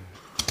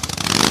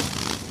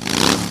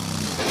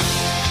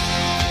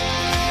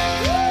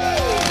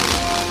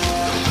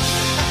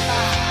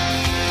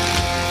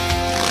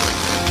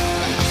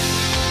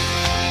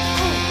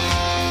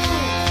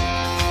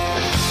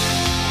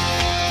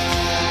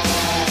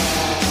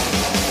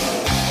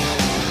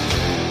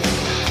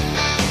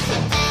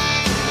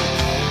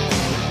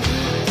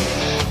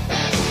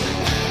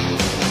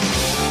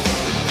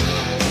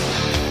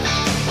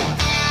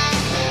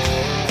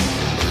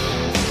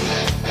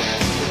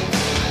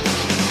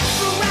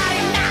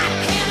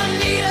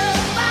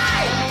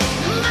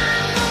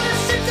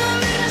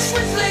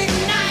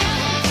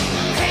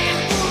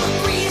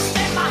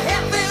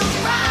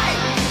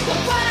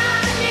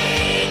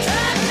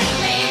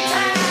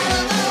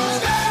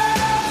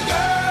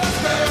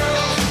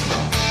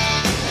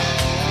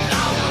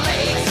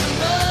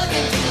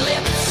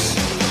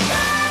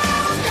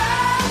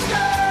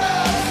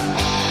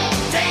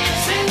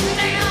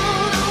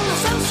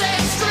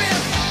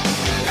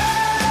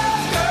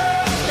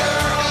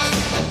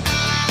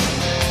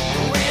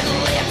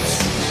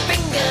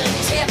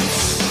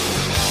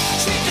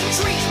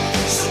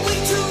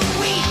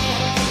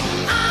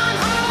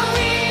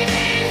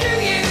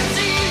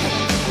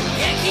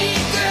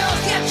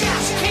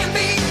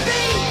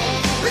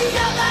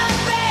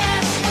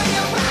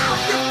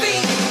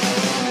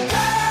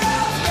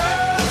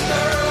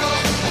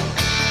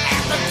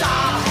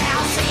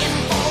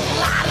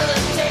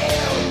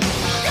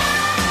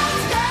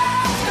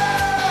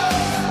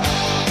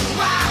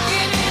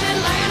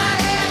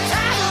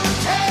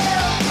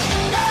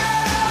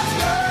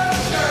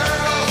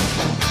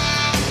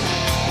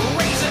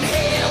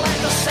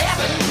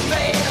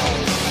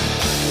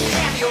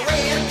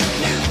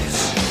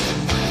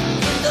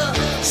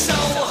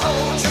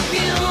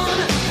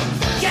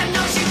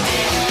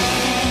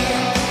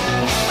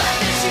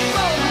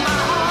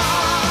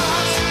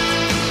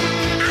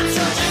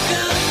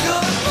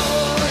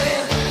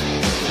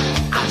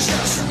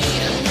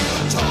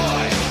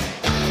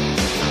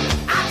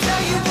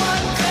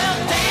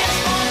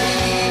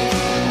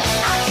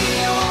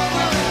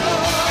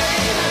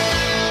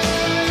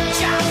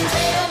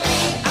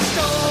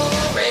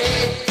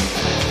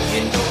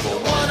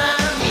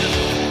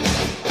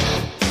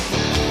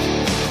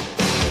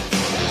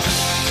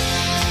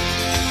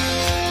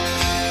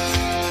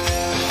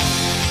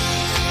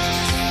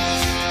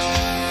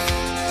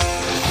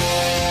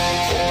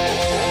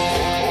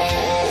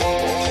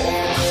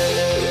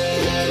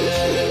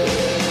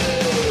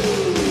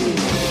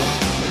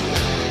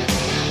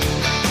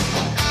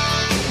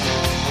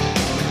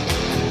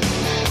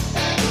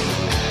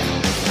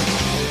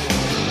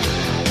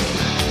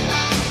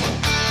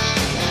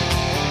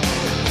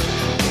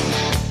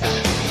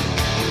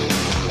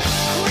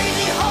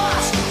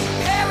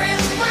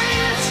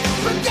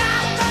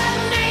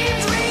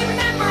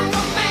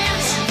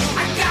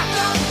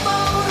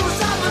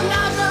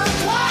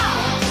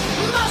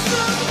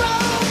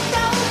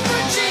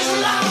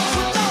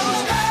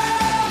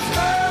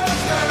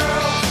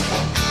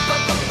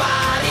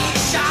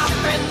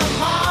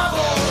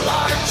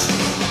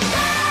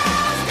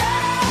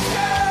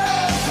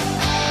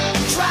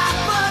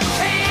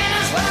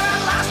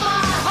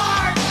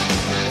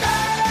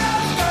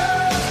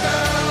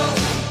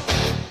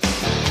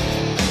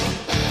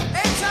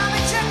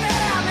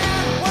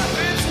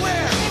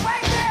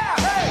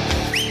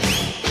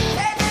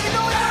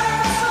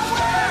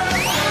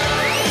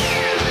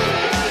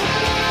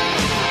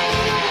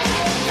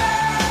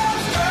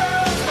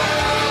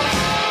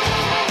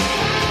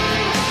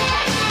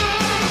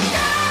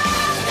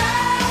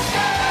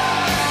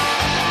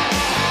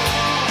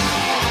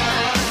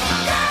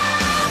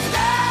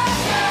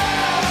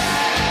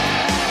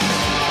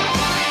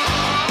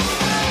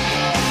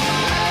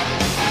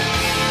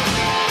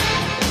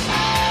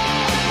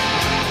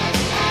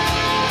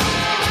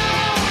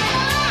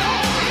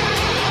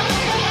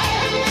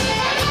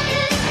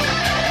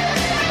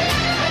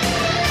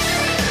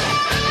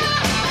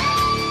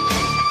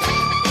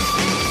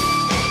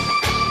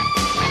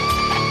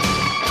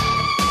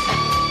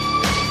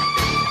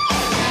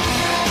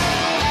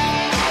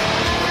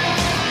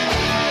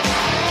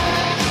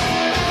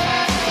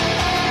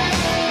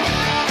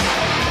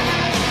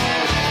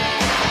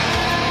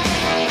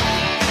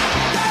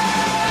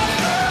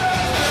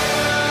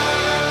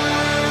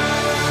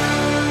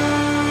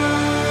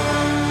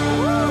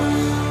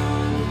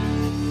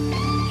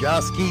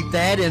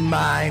 that in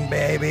mind,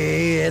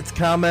 baby. It's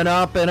coming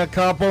up in a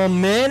couple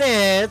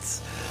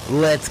minutes.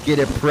 Let's get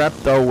it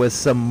prepped, though, with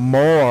some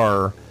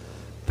more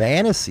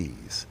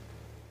fantasies.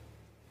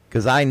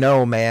 Because I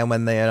know, man,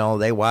 when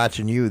they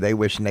watching you, they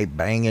wishing they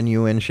banging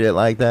you and shit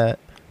like that.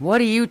 What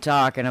are you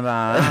talking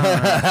about?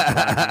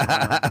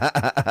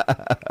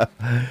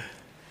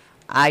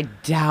 I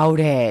doubt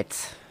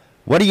it.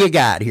 What do you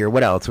got here?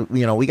 What else?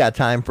 We got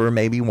time for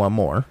maybe one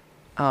more.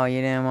 Oh,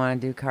 you didn't want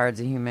to do Cards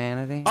of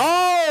Humanity?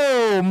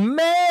 Oh,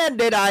 man,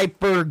 did I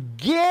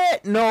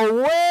forget?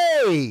 No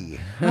way.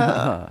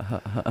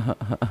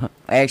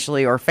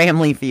 Actually, or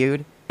Family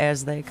Feud,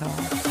 as they call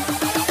it.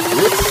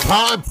 It's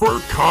time for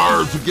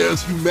Cards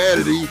Against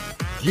Humanity.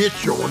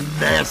 Get your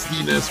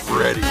nastiness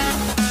ready.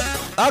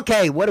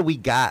 Okay, what do we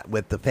got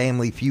with the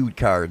Family Feud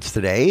cards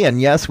today? And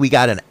yes, we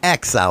got an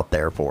X out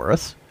there for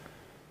us.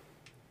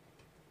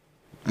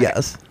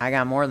 Yes. I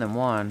got more than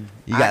one.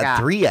 You got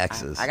 3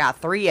 X's. I got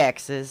 3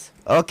 X's.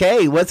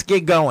 Okay, let's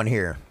get going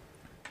here.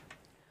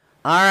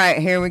 All right,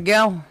 here we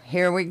go.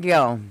 Here we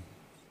go.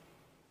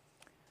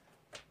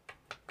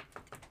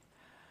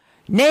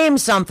 Name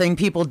something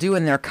people do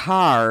in their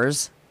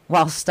cars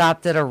while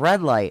stopped at a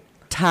red light.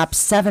 Top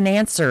 7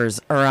 answers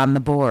are on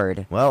the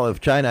board. Well, if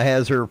China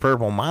has her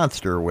purple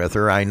monster with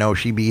her, I know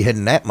she'd be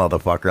hitting that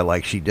motherfucker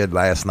like she did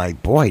last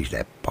night. Boy,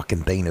 that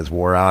fucking thing is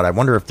wore out. I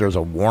wonder if there's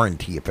a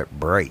warranty if it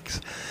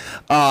breaks.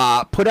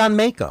 Put on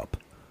makeup.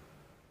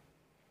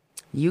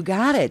 You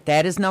got it.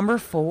 That is number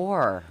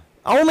 4.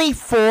 Only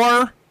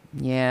 4?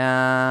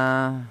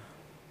 Yeah.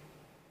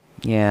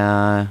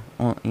 Yeah.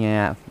 Well,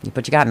 yeah.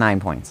 But you got 9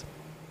 points.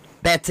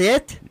 That's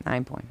it?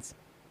 9 points.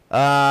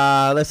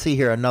 Let's see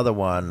here. Another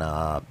one.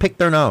 Pick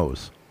their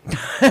nose.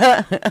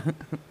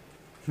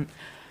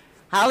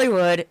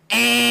 Hollywood.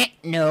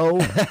 No.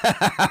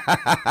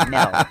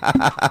 No.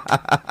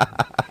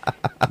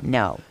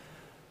 No.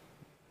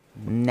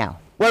 No.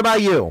 What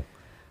about you?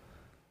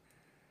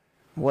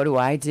 What do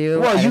I do?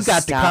 Well, you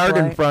got the card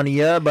in front of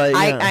you, but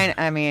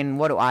I mean,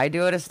 what do I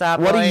do at a stoplight?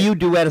 What do you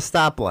do at a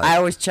stoplight? I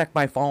always check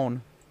my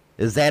phone.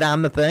 Is that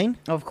on the thing?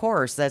 Of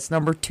course, that's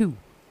number 2.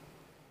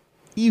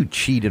 You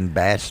cheating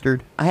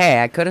bastard.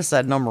 Hey, I could have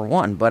said number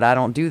 1, but I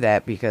don't do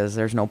that because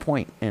there's no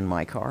point in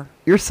my car.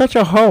 You're such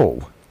a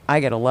hoe. I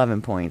get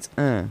 11 points.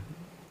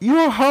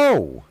 You're a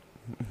hoe.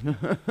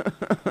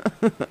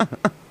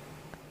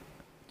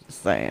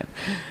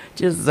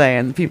 Just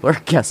saying. People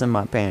are guessing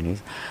my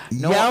panties.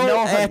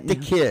 Yell at the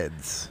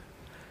kids.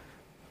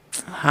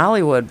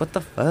 Hollywood, what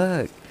the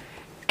fuck?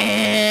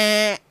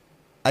 I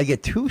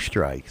get 2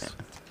 strikes.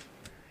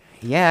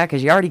 Yeah,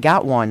 because you already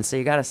got 1, so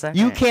you got a second.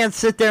 You can't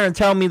sit there and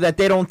tell me that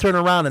they don't turn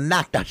around and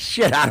knock the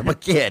shit out of a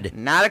kid.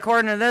 Not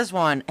according to this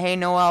one. Hey,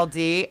 Noel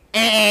D.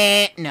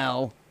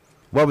 No.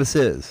 What was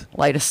his?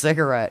 Light a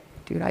cigarette.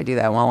 Dude, I do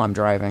that while I'm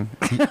driving.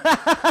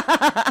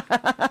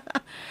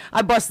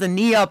 I bust the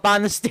knee up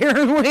on the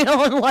steering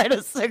wheel and light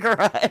a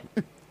cigarette.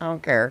 I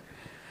don't care.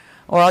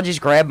 Or I'll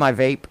just grab my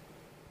vape.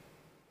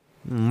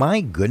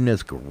 My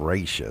goodness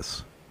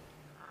gracious.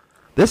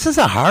 This is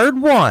a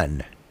hard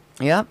one.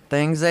 Yep,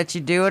 things that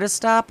you do at a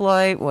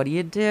stoplight. What do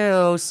you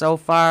do? So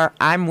far,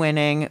 I'm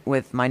winning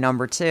with my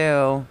number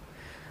 2.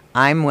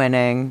 I'm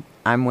winning.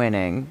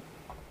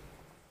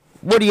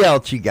 What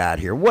else you got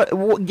here?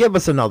 What? Give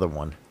us another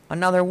one.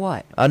 Another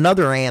what?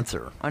 Another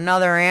answer.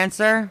 Another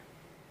answer?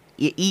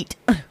 You eat.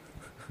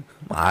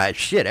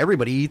 Shit,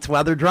 everybody eats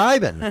while they're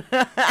driving.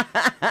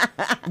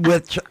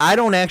 Which I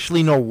don't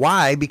actually know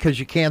why, because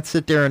you can't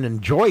sit there and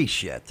enjoy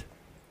shit.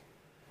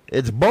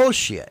 It's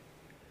bullshit.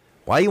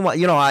 Why you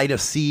want, I eat a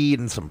seed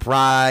and some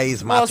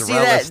fries,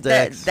 mozzarella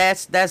sticks.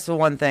 That's the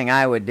one thing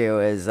I would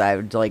do is I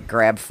would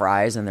grab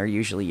fries and they're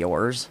usually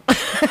yours.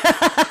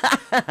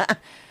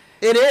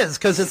 It is,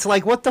 because it's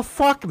like, what the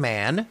fuck,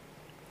 man?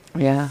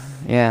 Yeah.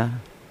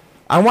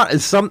 I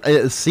want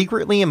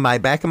secretly in my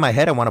back of my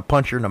head, I want to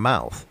punch her in the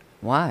mouth.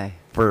 Why?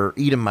 For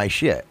eating my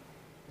shit.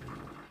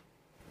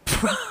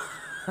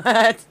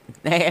 That's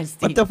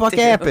nasty. What the fuck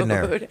happened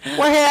there?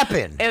 What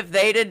happened? If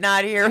they did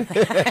not hear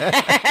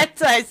that,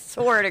 I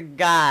swear to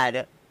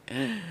God.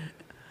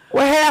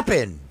 What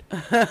happened?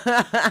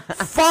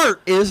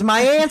 Fart is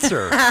my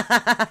answer.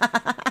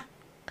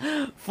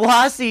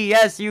 Flossie,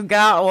 yes, you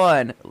got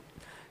one.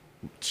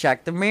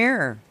 Check the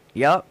mirror.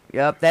 Yep.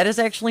 That is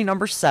actually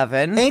number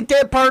 7. Ain't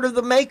that part of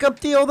the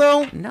makeup deal,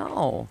 though?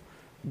 No.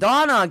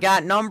 Donna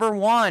got number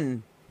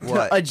 1.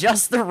 What?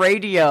 Adjust the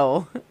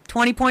radio.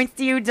 20 points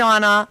to you,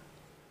 Donna.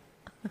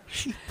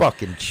 She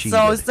fucking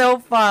cheated. So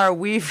far,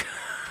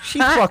 She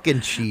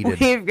fucking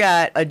cheated. We've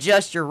got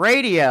adjust your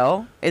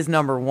radio is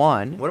number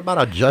 1. What about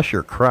adjust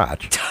your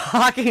crotch?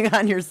 Talking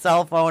on your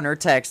cell phone or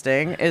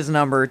texting is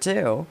number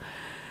 2.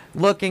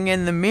 Looking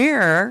in the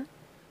mirror,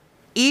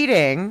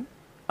 eating,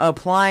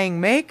 applying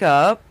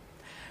makeup.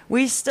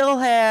 We still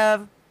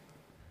have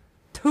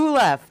 2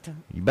 left.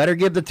 You better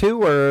give the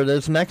 2 or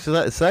this next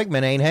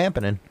segment ain't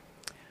happening.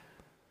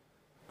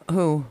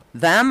 Who?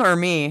 Them or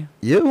me?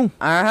 You.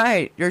 All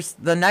right.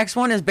 The next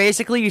one is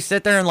basically you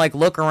sit there and like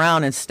look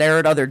around and stare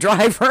at other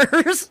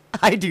drivers.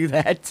 I do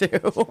that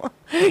too.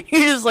 You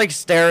just like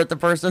stare at the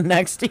person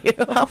next to you.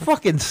 How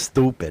fucking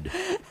stupid.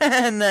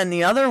 And then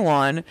the other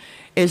one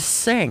is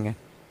sing.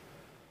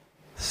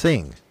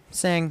 Sing.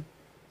 Sing.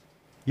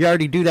 You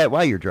already do that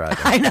while you're driving.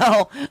 I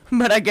know,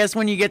 but I guess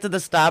when you get to the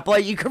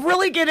stoplight, you could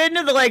really get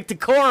into the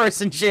chorus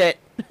and shit.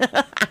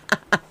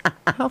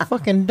 How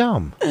fucking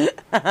dumb.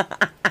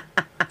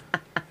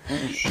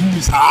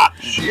 She's hot.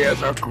 She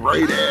has a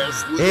great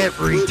ass. It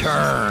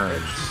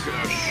returns. She's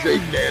gonna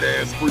shake that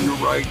ass for you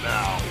right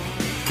now.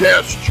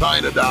 Catch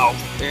China Doll's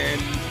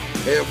panties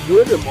and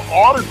win them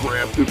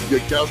autographed if you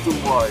guess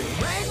them right.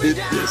 Hit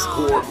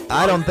Discord.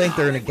 I don't think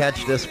they're going to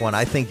catch this one.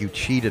 I think you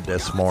cheated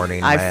this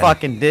morning, I man.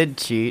 fucking did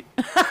cheat.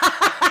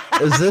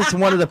 Is this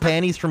one of the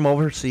panties from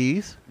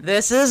overseas?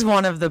 This is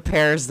one of the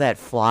pairs that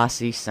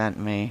Flossie sent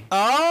me.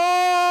 Oh!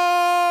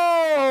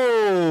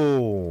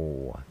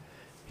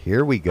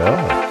 Here we go.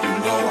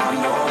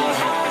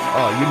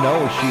 Oh, you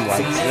know she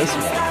likes this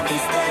one.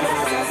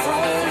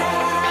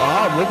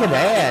 Oh, look at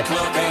that.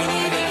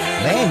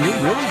 Man, you're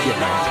really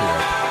getting into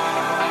it.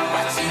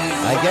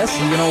 I guess,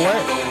 you know what?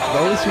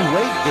 Those who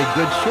wait get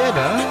good shit,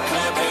 huh?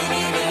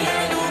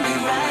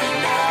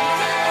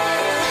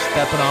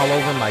 Stepping all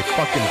over my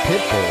fucking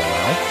pit bull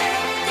now.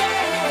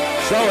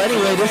 So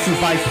anyway, this is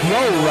by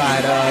Pro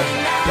Rider,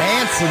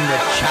 Dancing to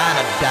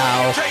China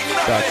Doll.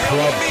 The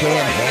club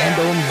can't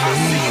handle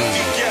me.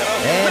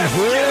 And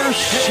here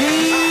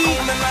she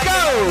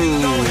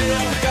goes.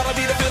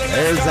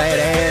 There's that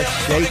ass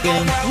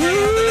shaking.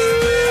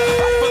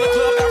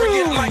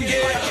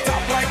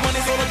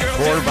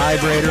 Poor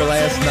vibrator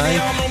last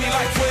night.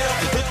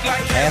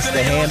 Has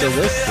to handle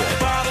this shit.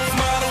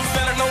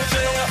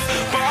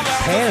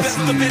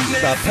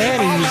 The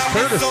panties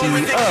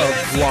courtesy of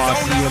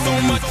Flossie in the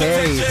UK.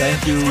 Thank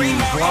you,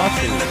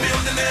 Flossie.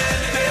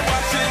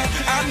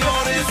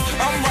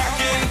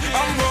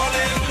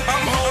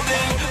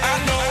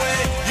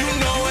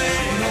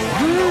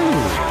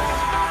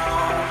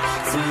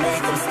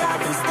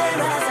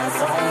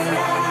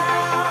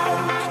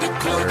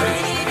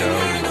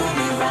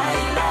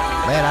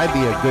 Man, I'd be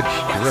a good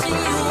stripper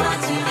for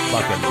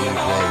fucking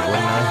DJ,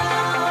 wouldn't I?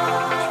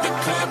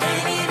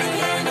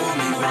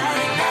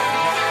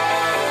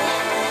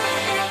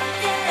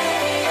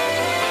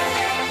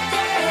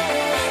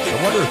 I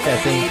wonder if that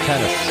thing's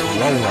kind of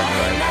swollen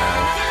right now.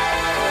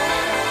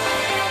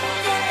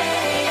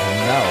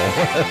 No.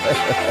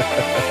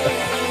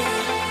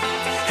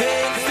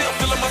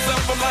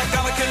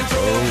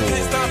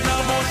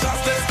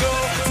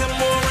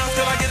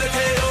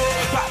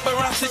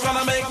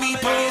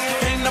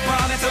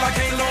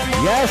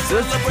 Yes,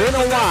 it's been a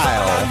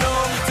while.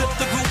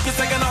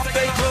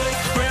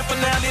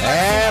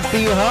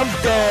 Happy Hump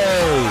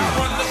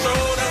Day.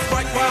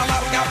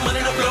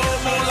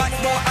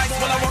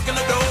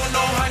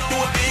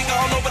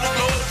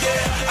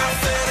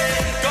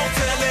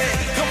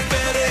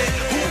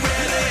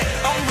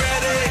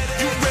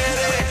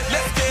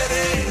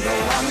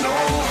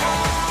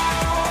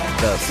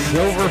 The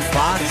Silver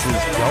Fox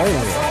is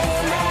going.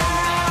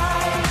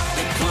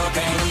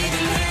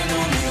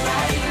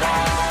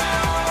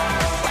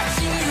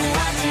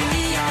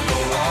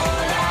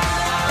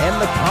 And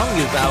the tongue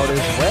is out as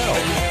well.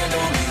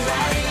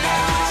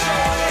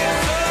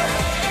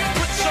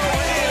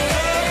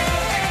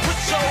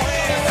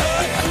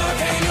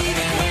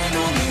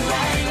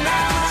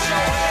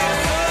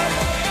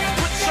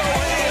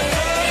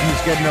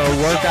 She's getting her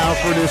workout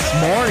for this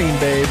morning,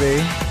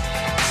 baby.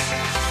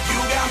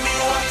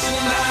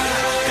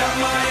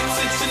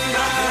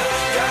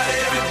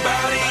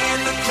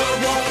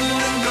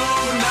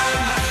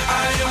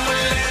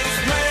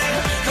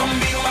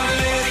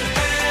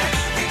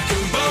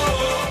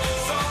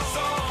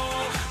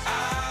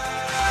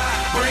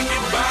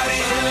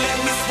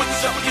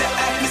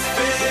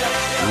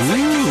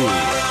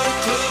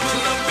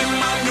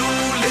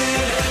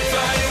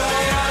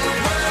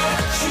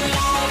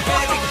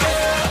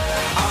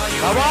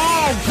 Come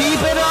on, keep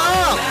it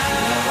up!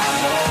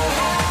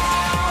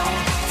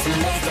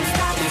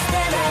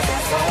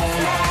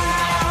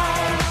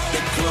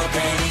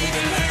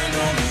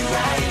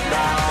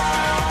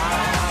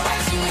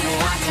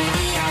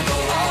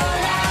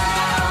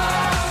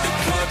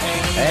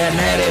 And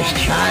that is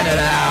China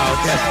now.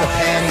 Guess the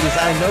panties.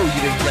 I know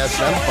you didn't guess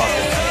them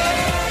fucking panties.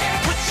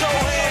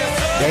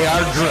 They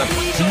are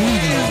graffiti,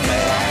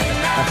 man.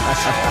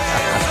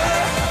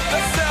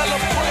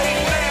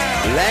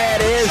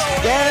 That is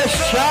Guess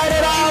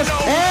China Doll's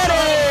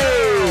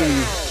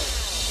panties.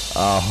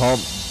 A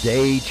hump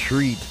day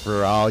treat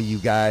for all you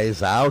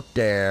guys out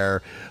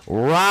there.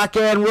 Rock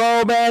and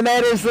roll, man.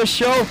 That is the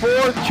show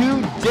for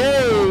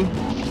today.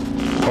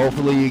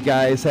 Hopefully you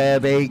guys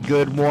have a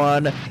good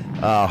one.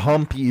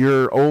 Hump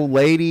your old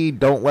lady.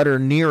 Don't let her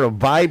near a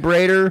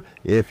vibrator.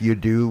 If you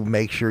do,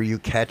 make sure you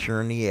catch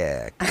her in the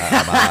act.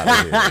 I'm out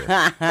of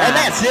here. And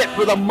that's it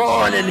for the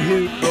Morning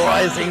Hoot,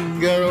 boys and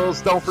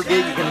girls. Don't forget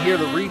you can hear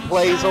the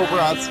replays over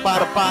on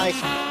Spotify,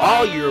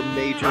 all your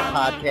major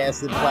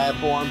podcasting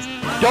platforms.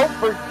 Don't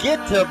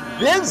forget to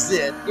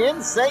visit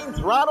Insane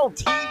Throttle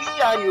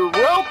TV on your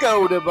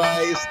Roku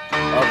device.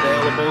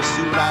 Available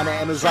soon on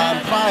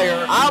Amazon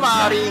Fire. I'm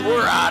outie.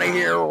 We're out of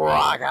here.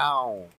 Rock on.